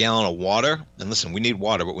cheaper than a gallon of water, and listen, we need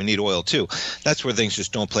water, but we need oil too. That's where things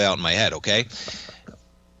just don't play out in my head, okay?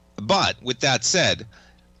 But with that said,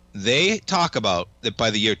 they talk about that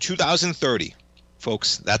by the year 2030,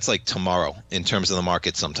 folks, that's like tomorrow in terms of the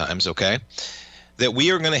market sometimes, okay, that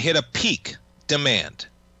we are going to hit a peak demand.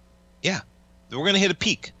 Yeah, we're going to hit a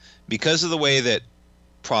peak because of the way that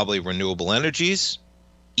probably renewable energies,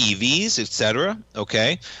 EVs, etc.,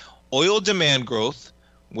 okay, oil demand growth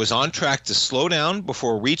was on track to slow down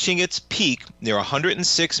before reaching its peak near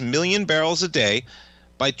 106 million barrels a day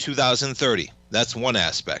by 2030. That's one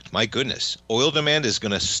aspect. My goodness, oil demand is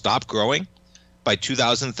going to stop growing by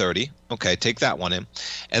 2030. Okay, take that one in.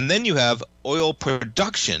 And then you have oil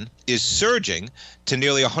production is surging to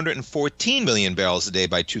nearly 114 million barrels a day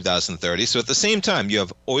by 2030. So at the same time, you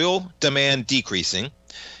have oil demand decreasing.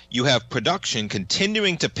 You have production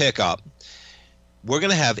continuing to pick up. We're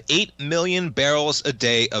going to have 8 million barrels a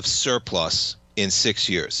day of surplus in 6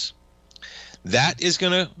 years. That is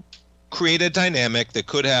going to create a dynamic that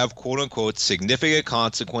could have, quote unquote, significant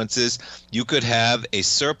consequences. You could have a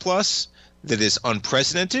surplus that is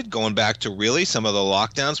unprecedented, going back to really some of the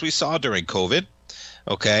lockdowns we saw during COVID.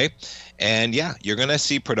 Okay. And yeah, you're going to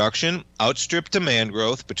see production outstrip demand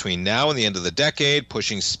growth between now and the end of the decade,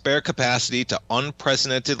 pushing spare capacity to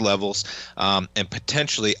unprecedented levels and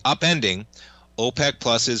potentially upending OPEC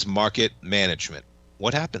Plus's market management.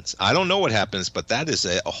 What happens? I don't know what happens, but that is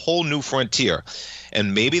a whole new frontier.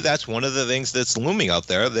 And maybe that's one of the things that's looming out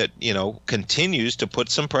there that, you know, continues to put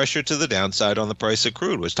some pressure to the downside on the price of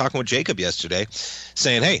crude. I was talking with Jacob yesterday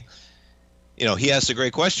saying, hey, you know, he asked a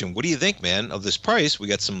great question. What do you think, man, of this price? We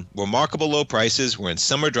got some remarkable low prices. We're in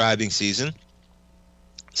summer driving season.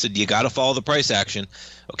 I said, you got to follow the price action.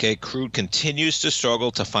 Okay, crude continues to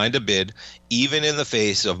struggle to find a bid, even in the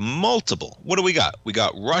face of multiple. What do we got? We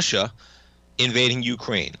got Russia invading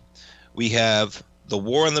Ukraine. We have the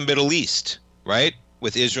war in the Middle East, right,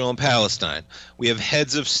 with Israel and Palestine. We have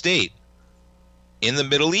heads of state in the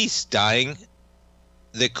Middle East dying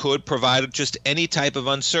that could provide just any type of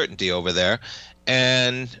uncertainty over there.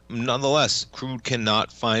 And nonetheless, crude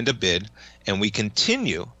cannot find a bid, and we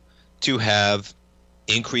continue to have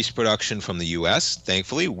increased production from the U.S.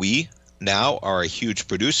 Thankfully, we now are a huge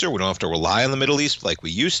producer. We don't have to rely on the Middle East like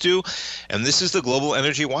we used to. And this is the global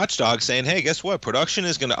energy watchdog saying, hey, guess what? Production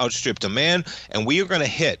is going to outstrip demand, and we are going to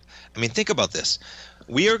hit, I mean, think about this.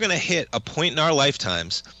 We are going to hit a point in our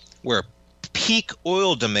lifetimes where peak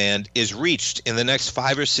oil demand is reached in the next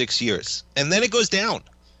 5 or 6 years. And then it goes down.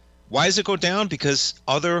 Why does it go down? Because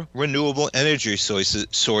other renewable energy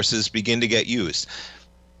sources begin to get used.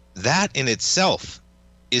 That in itself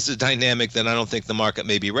is a dynamic that I don't think the market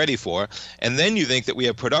may be ready for. And then you think that we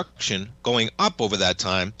have production going up over that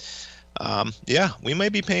time. Yeah, we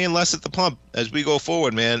might be paying less at the pump as we go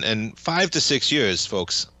forward, man. And 5 to 6 years,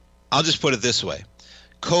 folks, I'll just put it this way.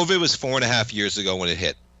 COVID was 4.5 years ago when it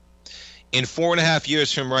hit. In 4.5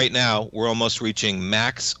 years from right now, we're almost reaching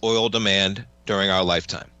max oil demand during our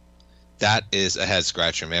lifetime. That is a head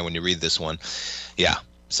scratcher, man, when you read this one. Yeah.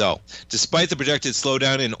 So despite the projected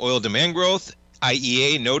slowdown in oil demand growth,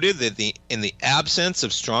 IEA noted that in the absence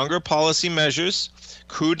of stronger policy measures,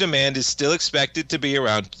 crude demand is still expected to be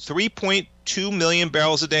around 3.2 million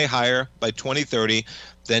barrels a day higher by 2030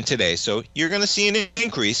 than today. So you're going to see an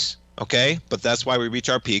increase, okay? But that's why we reach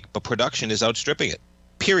our peak, but production is outstripping it,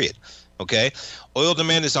 period. Okay, oil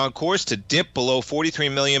demand is on course to dip below 43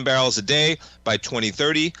 million barrels a day by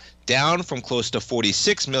 2030, down from close to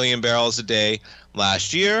 46 million barrels a day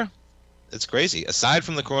last year. It's crazy. Aside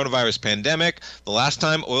from the coronavirus pandemic, the last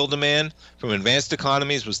time oil demand from advanced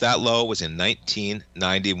economies was that low was in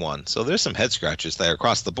 1991. So there's some head scratchers there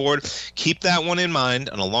across the board. Keep that one in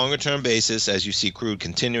mind on a longer term basis as you see crude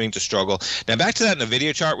continuing to struggle. Now back to that in a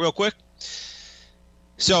video chart real quick.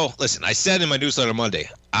 So, listen, I said in my newsletter Monday,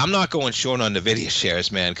 I'm not going short on NVIDIA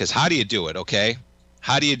shares, man, because how do you do it, okay?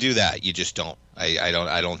 How do you do that? You just don't. I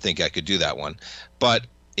don't think I could do that one. But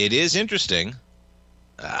it is interesting.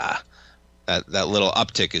 That little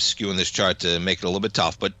uptick is skewing this chart to make it a little bit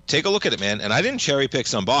tough. But take a look at it, man. And I didn't cherry pick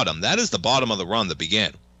some bottom. That is the bottom of the run that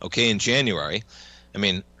began, okay, in January. I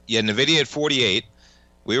mean, you had NVIDIA at 48.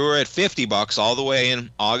 We were at $50 all the way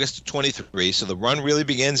in August of 23, so the run really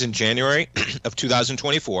begins in January of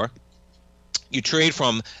 2024. You trade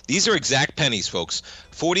from, these are exact pennies, folks.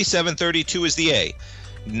 47.32 is the A.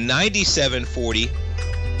 97.40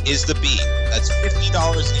 is the B. That's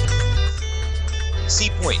 $50. C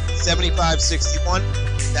point, 75.61.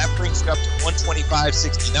 That brings it up to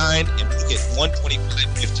 125.69, and we get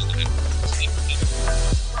 125.59.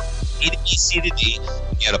 A to B, C to D.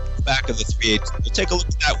 We get a back of the 3/8. We'll take a look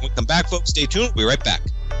at that when we come back, folks. Stay tuned. We'll be right back.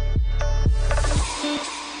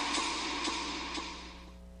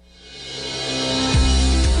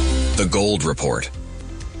 The Gold Report.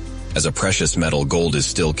 As a precious metal, gold is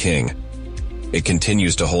still king. It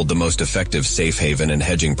continues to hold the most effective safe haven and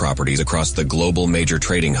hedging properties across the global major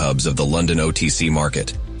trading hubs of the London OTC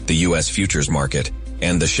market, the U.S. futures market,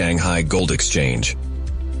 and the Shanghai Gold Exchange.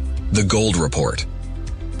 The Gold Report.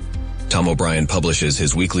 Tom O'Brien publishes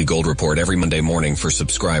his weekly Gold Report every Monday morning for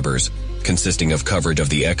subscribers, consisting of coverage of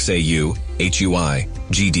the XAU, HUI,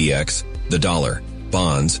 GDX, the dollar,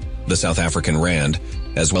 bonds, the South African rand,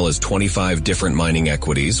 as well as 25 different mining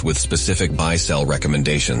equities with specific buy-sell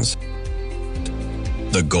recommendations.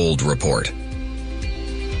 The Gold Report.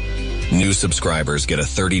 New subscribers get a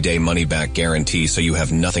 30-day money-back guarantee, so you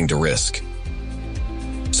have nothing to risk.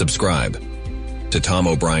 Subscribe to Tom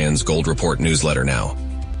O'Brien's Gold Report newsletter now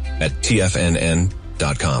at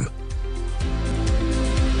TFNN.com.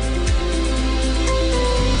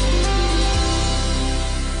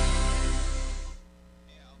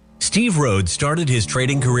 Steve Rhodes started his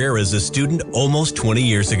trading career as a student almost 20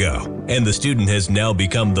 years ago, and the student has now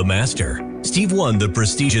become the master. Steve won the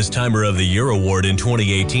prestigious Timer of the Year award in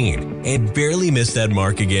 2018 and barely missed that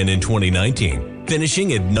mark again in 2019,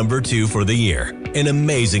 finishing at number 2 for the year. An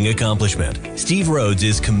amazing accomplishment. Steve Rhodes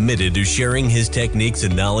is committed to sharing his techniques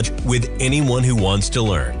and knowledge with anyone who wants to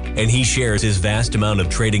learn, and he shares his vast amount of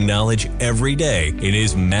trading knowledge every day in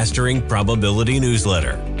his Mastering Probability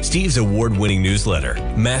newsletter. Steve's award-winning newsletter,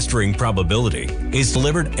 Mastering Probability, is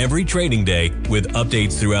delivered every trading day with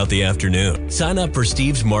updates throughout the afternoon. Sign up for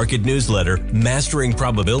Steve's market newsletter, Mastering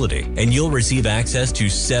Probability, and you'll receive access to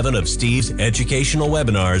 7 of Steve's educational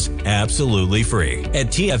webinars absolutely free. At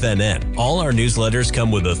TFNN, all our newsletters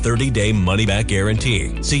come with a 30-day money-back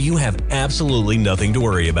guarantee, so you have absolutely nothing to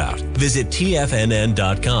worry about. Visit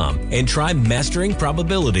TFNN.com and try Mastering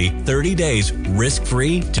Probability 30 days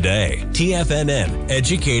risk-free today. TFNN,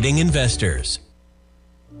 educating investors.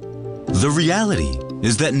 The reality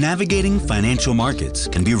is that navigating financial markets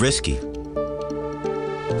can be risky.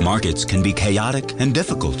 Markets can be chaotic and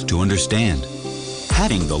difficult to understand.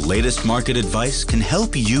 Having the latest market advice can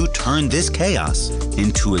help you turn this chaos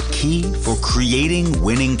into a key for creating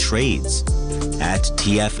winning trades. At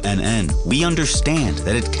TFNN, we understand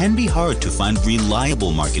that it can be hard to find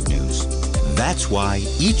reliable market news. That's why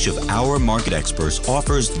each of our market experts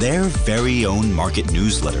offers their very own market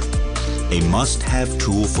newsletter, a must-have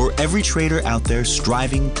tool for every trader out there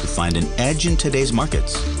striving to find an edge in today's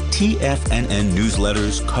markets. TFNN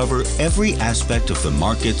newsletters cover every aspect of the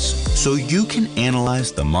markets so you can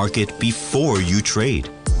analyze the market before you trade.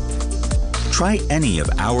 Try any of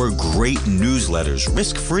our great newsletters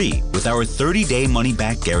risk-free with our 30-day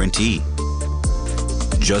money-back guarantee.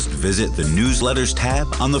 Just visit the Newsletters tab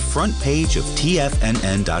on the front page of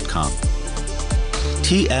TFNN.com.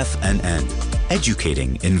 TFNN,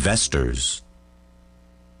 educating investors.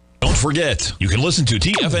 Don't forget, you can listen to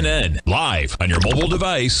TFNN live on your mobile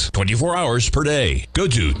device 24 hours per day. Go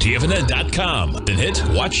to TFNN.com, then hit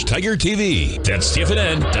Watch Tiger TV. That's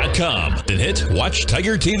TFNN.com, then hit Watch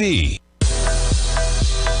Tiger TV.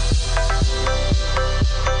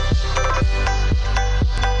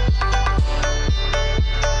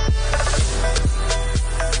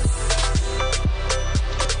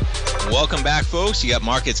 Welcome back, folks. You got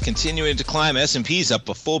markets continuing to climb. S&P's up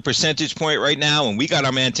a full percentage point right now, and we got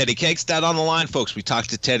our man Teddy Kegstad on the line, folks. We talk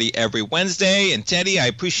to Teddy every Wednesday, and Teddy, I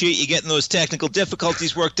appreciate you getting those technical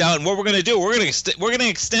difficulties worked out. And what we're going to do, we're going to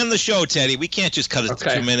extend the show, Teddy. We can't just cut it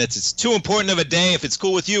to 2 minutes. It's too important of a day. If it's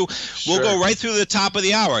cool with you, we'll go right through the top of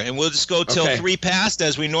the hour, and we'll just go till 3 past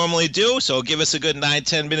as we normally do. So give us a good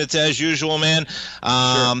 9-10 minutes as usual, man,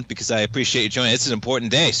 because I appreciate you joining. It's an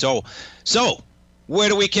important day. So. Where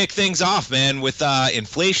do we kick things off, man, with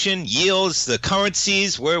inflation, yields, the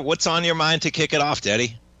currencies? What's on your mind to kick it off,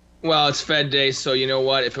 Daddy? Well, it's Fed Day, so you know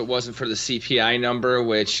what? If it wasn't for the CPI number,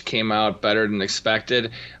 which came out better than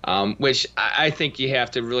expected, which I think you have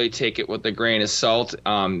to really take it with a grain of salt.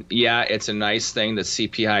 Yeah, it's a nice thing that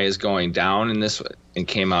CPI is going down in this and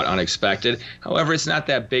came out unexpected. However, it's not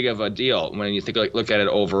that big of a deal when you look at it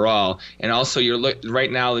overall. And also,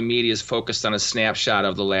 right now the media is focused on a snapshot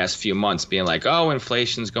of the last few months, being like, oh,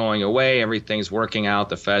 inflation's going away, everything's working out,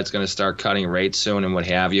 the Fed's going to start cutting rates soon and what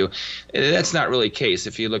have you. That's not really the case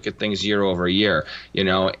if you look at things year over year, you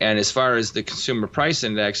know. And as far as the consumer price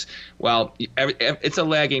index, well, it's a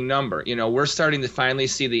lagging number. You know, we're starting to finally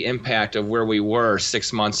see the impact of where we were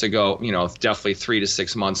 6 months ago, you know, definitely 3 to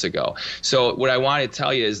 6 months ago. So what I want to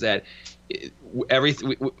tell you is that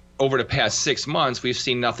over the past 6 months, we've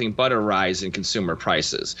seen nothing but a rise in consumer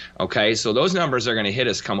prices. Okay, so those numbers are going to hit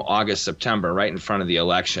us come August, September, right in front of the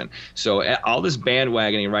election. So all this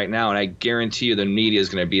bandwagoning right now, and I guarantee you the media is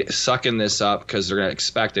going to be sucking this up because they're going to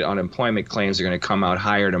expect that unemployment claims are going to come out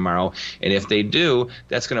higher tomorrow. And if they do,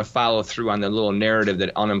 that's going to follow through on the little narrative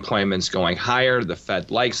that unemployment's going higher. The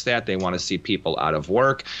Fed likes that. They want to see people out of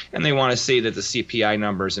work, and they want to see that the CPI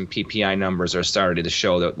numbers and PPI numbers are starting to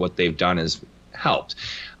show that what they've done has helped.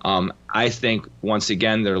 I think, once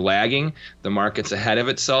again, they're lagging. The market's ahead of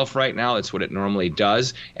itself right now. It's what it normally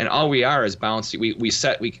does. And all we are is bouncing. We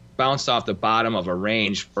bounced off the bottom of a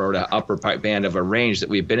range or the upper band of a range that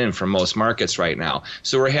we've been in for most markets right now.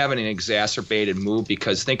 So we're having an exacerbated move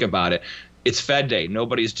because, think about it, it's Fed Day.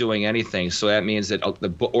 Nobody's doing anything. So that means that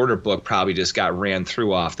the order book probably just got ran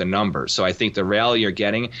through off the numbers. So I think the rally you're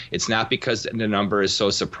getting, it's not because the number is so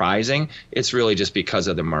surprising. It's really just because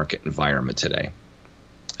of the market environment today.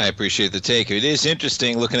 I appreciate the take. It is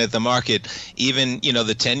interesting looking at the market. Even, you know,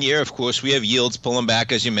 the 10-year, of course, we have yields pulling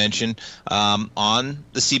back, as you mentioned, on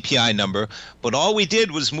the CPI number. But all we did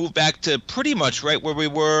was move back to pretty much right where we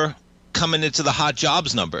were coming into the hot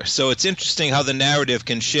jobs number. So it's interesting how the narrative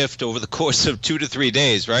can shift over the course of 2 to 3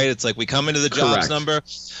 days, right? It's like we come into the jobs number.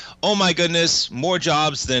 Oh, my goodness, more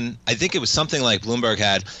jobs than I think it was something like Bloomberg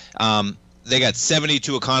had. They got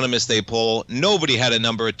 72 economists they poll. Nobody had a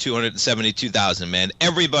number at 272,000, man.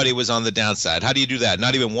 Everybody was on the downside. How do you do that?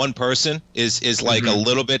 Not even one person is like a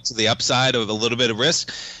little bit to the upside of a little bit of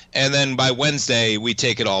risk. And then by Wednesday, we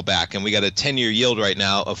take it all back. And we got a 10-year yield right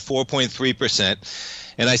now of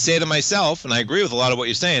 4.3%. And I say to myself, and I agree with a lot of what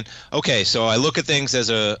you're saying, okay, so I look at things as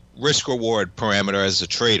a risk-reward parameter as a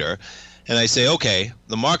trader. And I say, okay,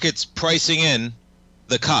 the market's pricing in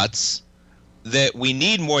the cuts that we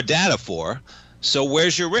need more data for. So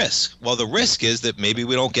where's your risk? Well, the risk is that maybe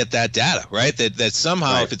we don't get that data, right? That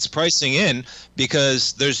somehow if it's pricing in,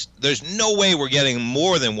 because there's no way we're getting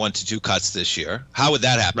more than 1 to 2 cuts this year. How would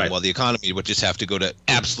that happen? Well, the economy would just have to go to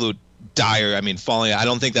absolute dire, falling. I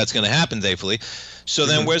don't think that's going to happen, thankfully. So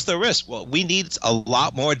then where's the risk? Well, we need a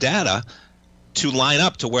lot more data to line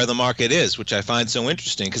up to where the market is, which I find so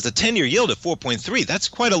interesting, because the 10-year yield at 4.3, that's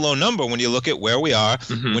quite a low number when you look at where we are,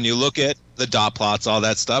 when you look at the dot plots, all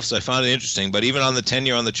that stuff. So I found it interesting. But even on the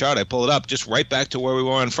 10-year on the chart, I pull it up just right back to where we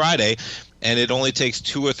were on Friday, and it only takes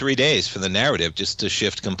 2 or 3 days for the narrative just to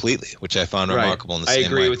shift completely, which I found remarkable in the same way. I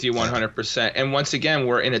agree with you 100%. And once again,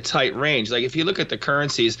 we're in a tight range. Like if you look at the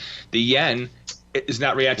currencies, the yen is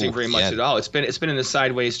not reacting very much at all. It's been in the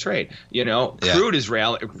sideways trade. You know, crude is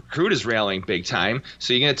rallying big time.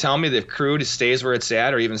 So you're going to tell me that if crude stays where it's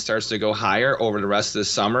at or even starts to go higher over the rest of the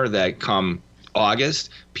summer, that come August,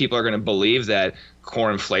 people are going to believe that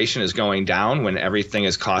core inflation is going down when everything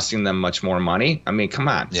is costing them much more money? I mean, come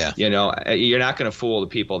on. You know, you're not going to fool the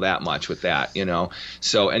people that much with that, you know.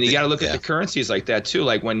 So, and you got to look at the currencies like that too.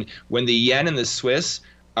 Like when the yen and the Swiss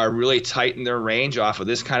are really tight in their range off of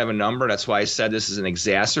this kind of a number. That's why I said this is an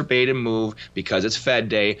exacerbated move because it's Fed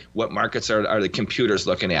Day. What markets are the computers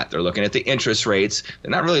looking at? They're looking at the interest rates. They're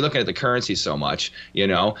not really looking at the currency so much, you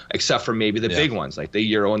know, except for maybe the big ones like the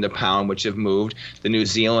euro and the pound, which have moved. The New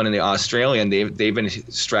Zealand and the Australian, they've been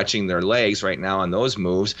stretching their legs right now on those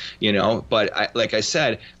moves, you know. But like I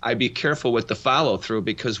said, I'd be careful with the follow through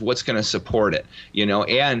because what's going to support it, you know?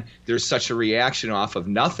 And there's such a reaction off of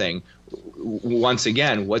nothing. Once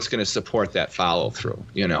again, what's going to support that follow through,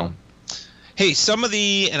 you know? Hey, some of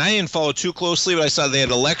and I didn't follow too closely, but I saw they had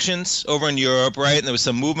elections over in Europe, right? And there was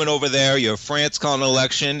some movement over there. You have France calling an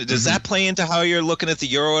election. Does that play into how you're looking at the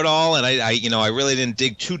euro at all? And I really didn't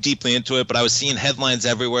dig too deeply into it, but I was seeing headlines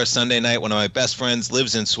everywhere Sunday night. One of my best friends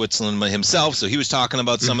lives in Switzerland himself, so he was talking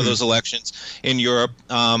about some of those elections in Europe.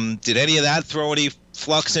 Did any of that throw any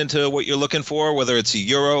flux into what you're looking for, whether it's a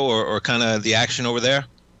euro or kind of the action over there?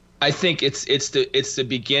 I think it's the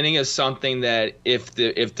beginning of something that if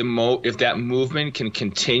that movement can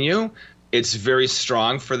continue, it's very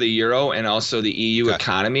strong for the euro and also the EU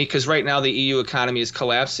economy, because right now the EU economy is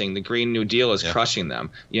collapsing. The Green New Deal is crushing them.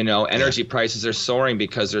 You know, energy prices are soaring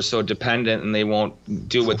because they're so dependent and they won't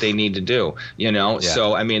do what they need to do. You know,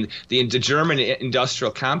 so I mean, the German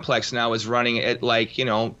industrial complex now is running at like, you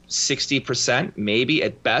know, 60% maybe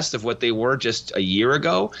at best of what they were just a year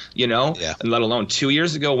ago. You know, and let alone 2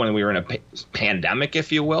 years ago when we were in a pandemic,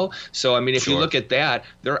 if you will. So I mean, if you look at that,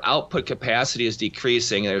 their output capacity is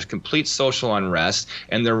decreasing. There's complete social unrest,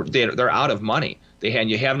 and they're out of money.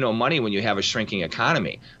 You have no money when you have a shrinking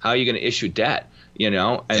economy. How are you going to issue debt? You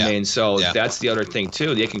know, I mean, so that's the other thing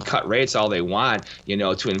too. They can cut rates all they want, you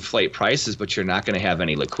know, to inflate prices, but you're not going to have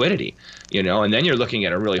any liquidity, you know, and then you're looking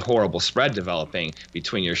at a really horrible spread developing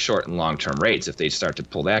between your short and long-term rates if they start to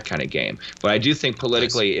pull that kind of game. But I do think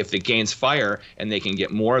politically, if the gains fire and they can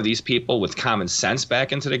get more of these people with common sense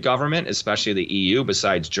back into the government, especially the EU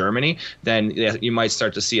besides Germany, then you might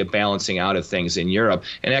start to see a balancing out of things in Europe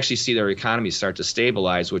and actually see their economies start to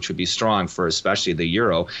stabilize, which would be strong for especially the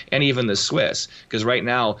euro and even the Swiss. Because right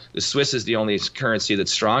now, the Swiss is the only currency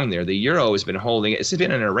that's strong there. The euro has been holding, it's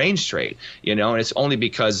been an arranged trade, you know, and it's only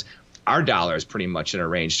because our dollar is pretty much an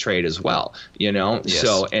arranged trade as well, you know.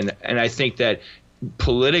 So, and I think that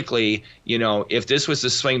politically, you know, if this was to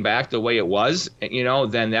swing back the way it was, you know,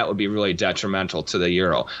 then that would be really detrimental to the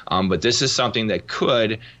euro. But this is something that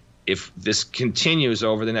could, if this continues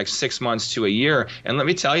over the next 6 months to a year, and let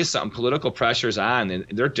me tell you something, political pressure's on, and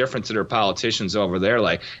they're different to their politicians over there.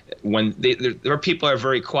 Like when their people are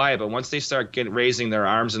very quiet, but once they start raising their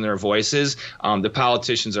arms and their voices, the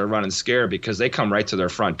politicians are running scared because they come right to their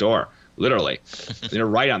front door, literally. They're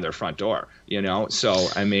right on their front door, you know. So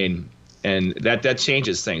I mean, and that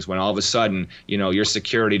changes things when all of a sudden, you know, your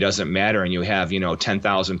security doesn't matter and you have, you know,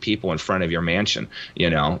 10,000 people in front of your mansion,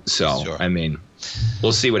 you know. So I mean,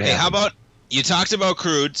 we'll see what happens. How about, you talked about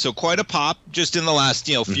crude, so quite a pop just in the last,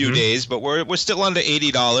 you know, few days, but we're still under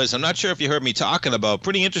 $80. I'm not sure if you heard me talking about,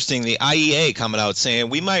 pretty interesting, the IEA coming out saying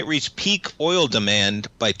we might reach peak oil demand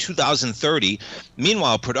by 2030.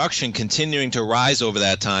 Meanwhile, production continuing to rise over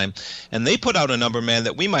that time. And they put out a number, man,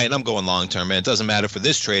 that we might, and I'm going long term, man, it doesn't matter for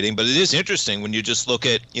this trading, but it is interesting when you just look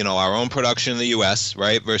at, you know, our own production in the U.S.,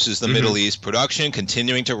 right, versus the Middle East. Production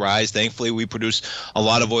continuing to rise. Thankfully, we produce a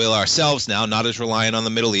lot of oil ourselves now, not as reliant on the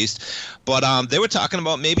Middle East. But they were talking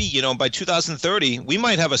about maybe, you know, by 2030, we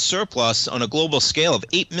might have a surplus on a global scale of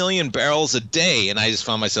 8 million barrels a day. And I just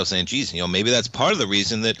found myself saying, geez, you know, maybe that's part of the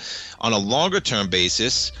reason that on a longer term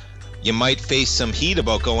basis, you might face some heat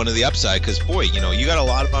about going to the upside. Because, boy, you know, you got a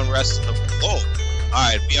lot of unrest in the globe. All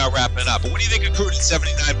right, we are wrapping up. But what do you think of crude at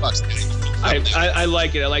 $79? I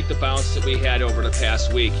like it. I like the bounce that we had over the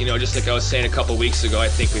past week. You know, just like I was saying a couple weeks ago, I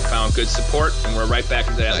think we found good support, and we're right back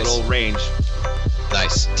into that little range.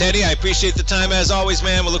 Nice. Teddy, I appreciate the time as always,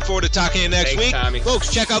 man. We'll look forward to talking to you next week. Tommy. Folks,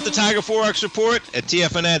 check out the Tiger Forex report at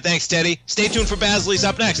TFNN. Thanks, Teddy. Stay tuned for Basil. He's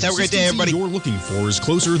up next. Have a great day, everybody. You're looking for is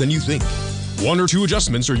closer than you think. One or two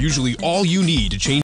adjustments are usually all you need to change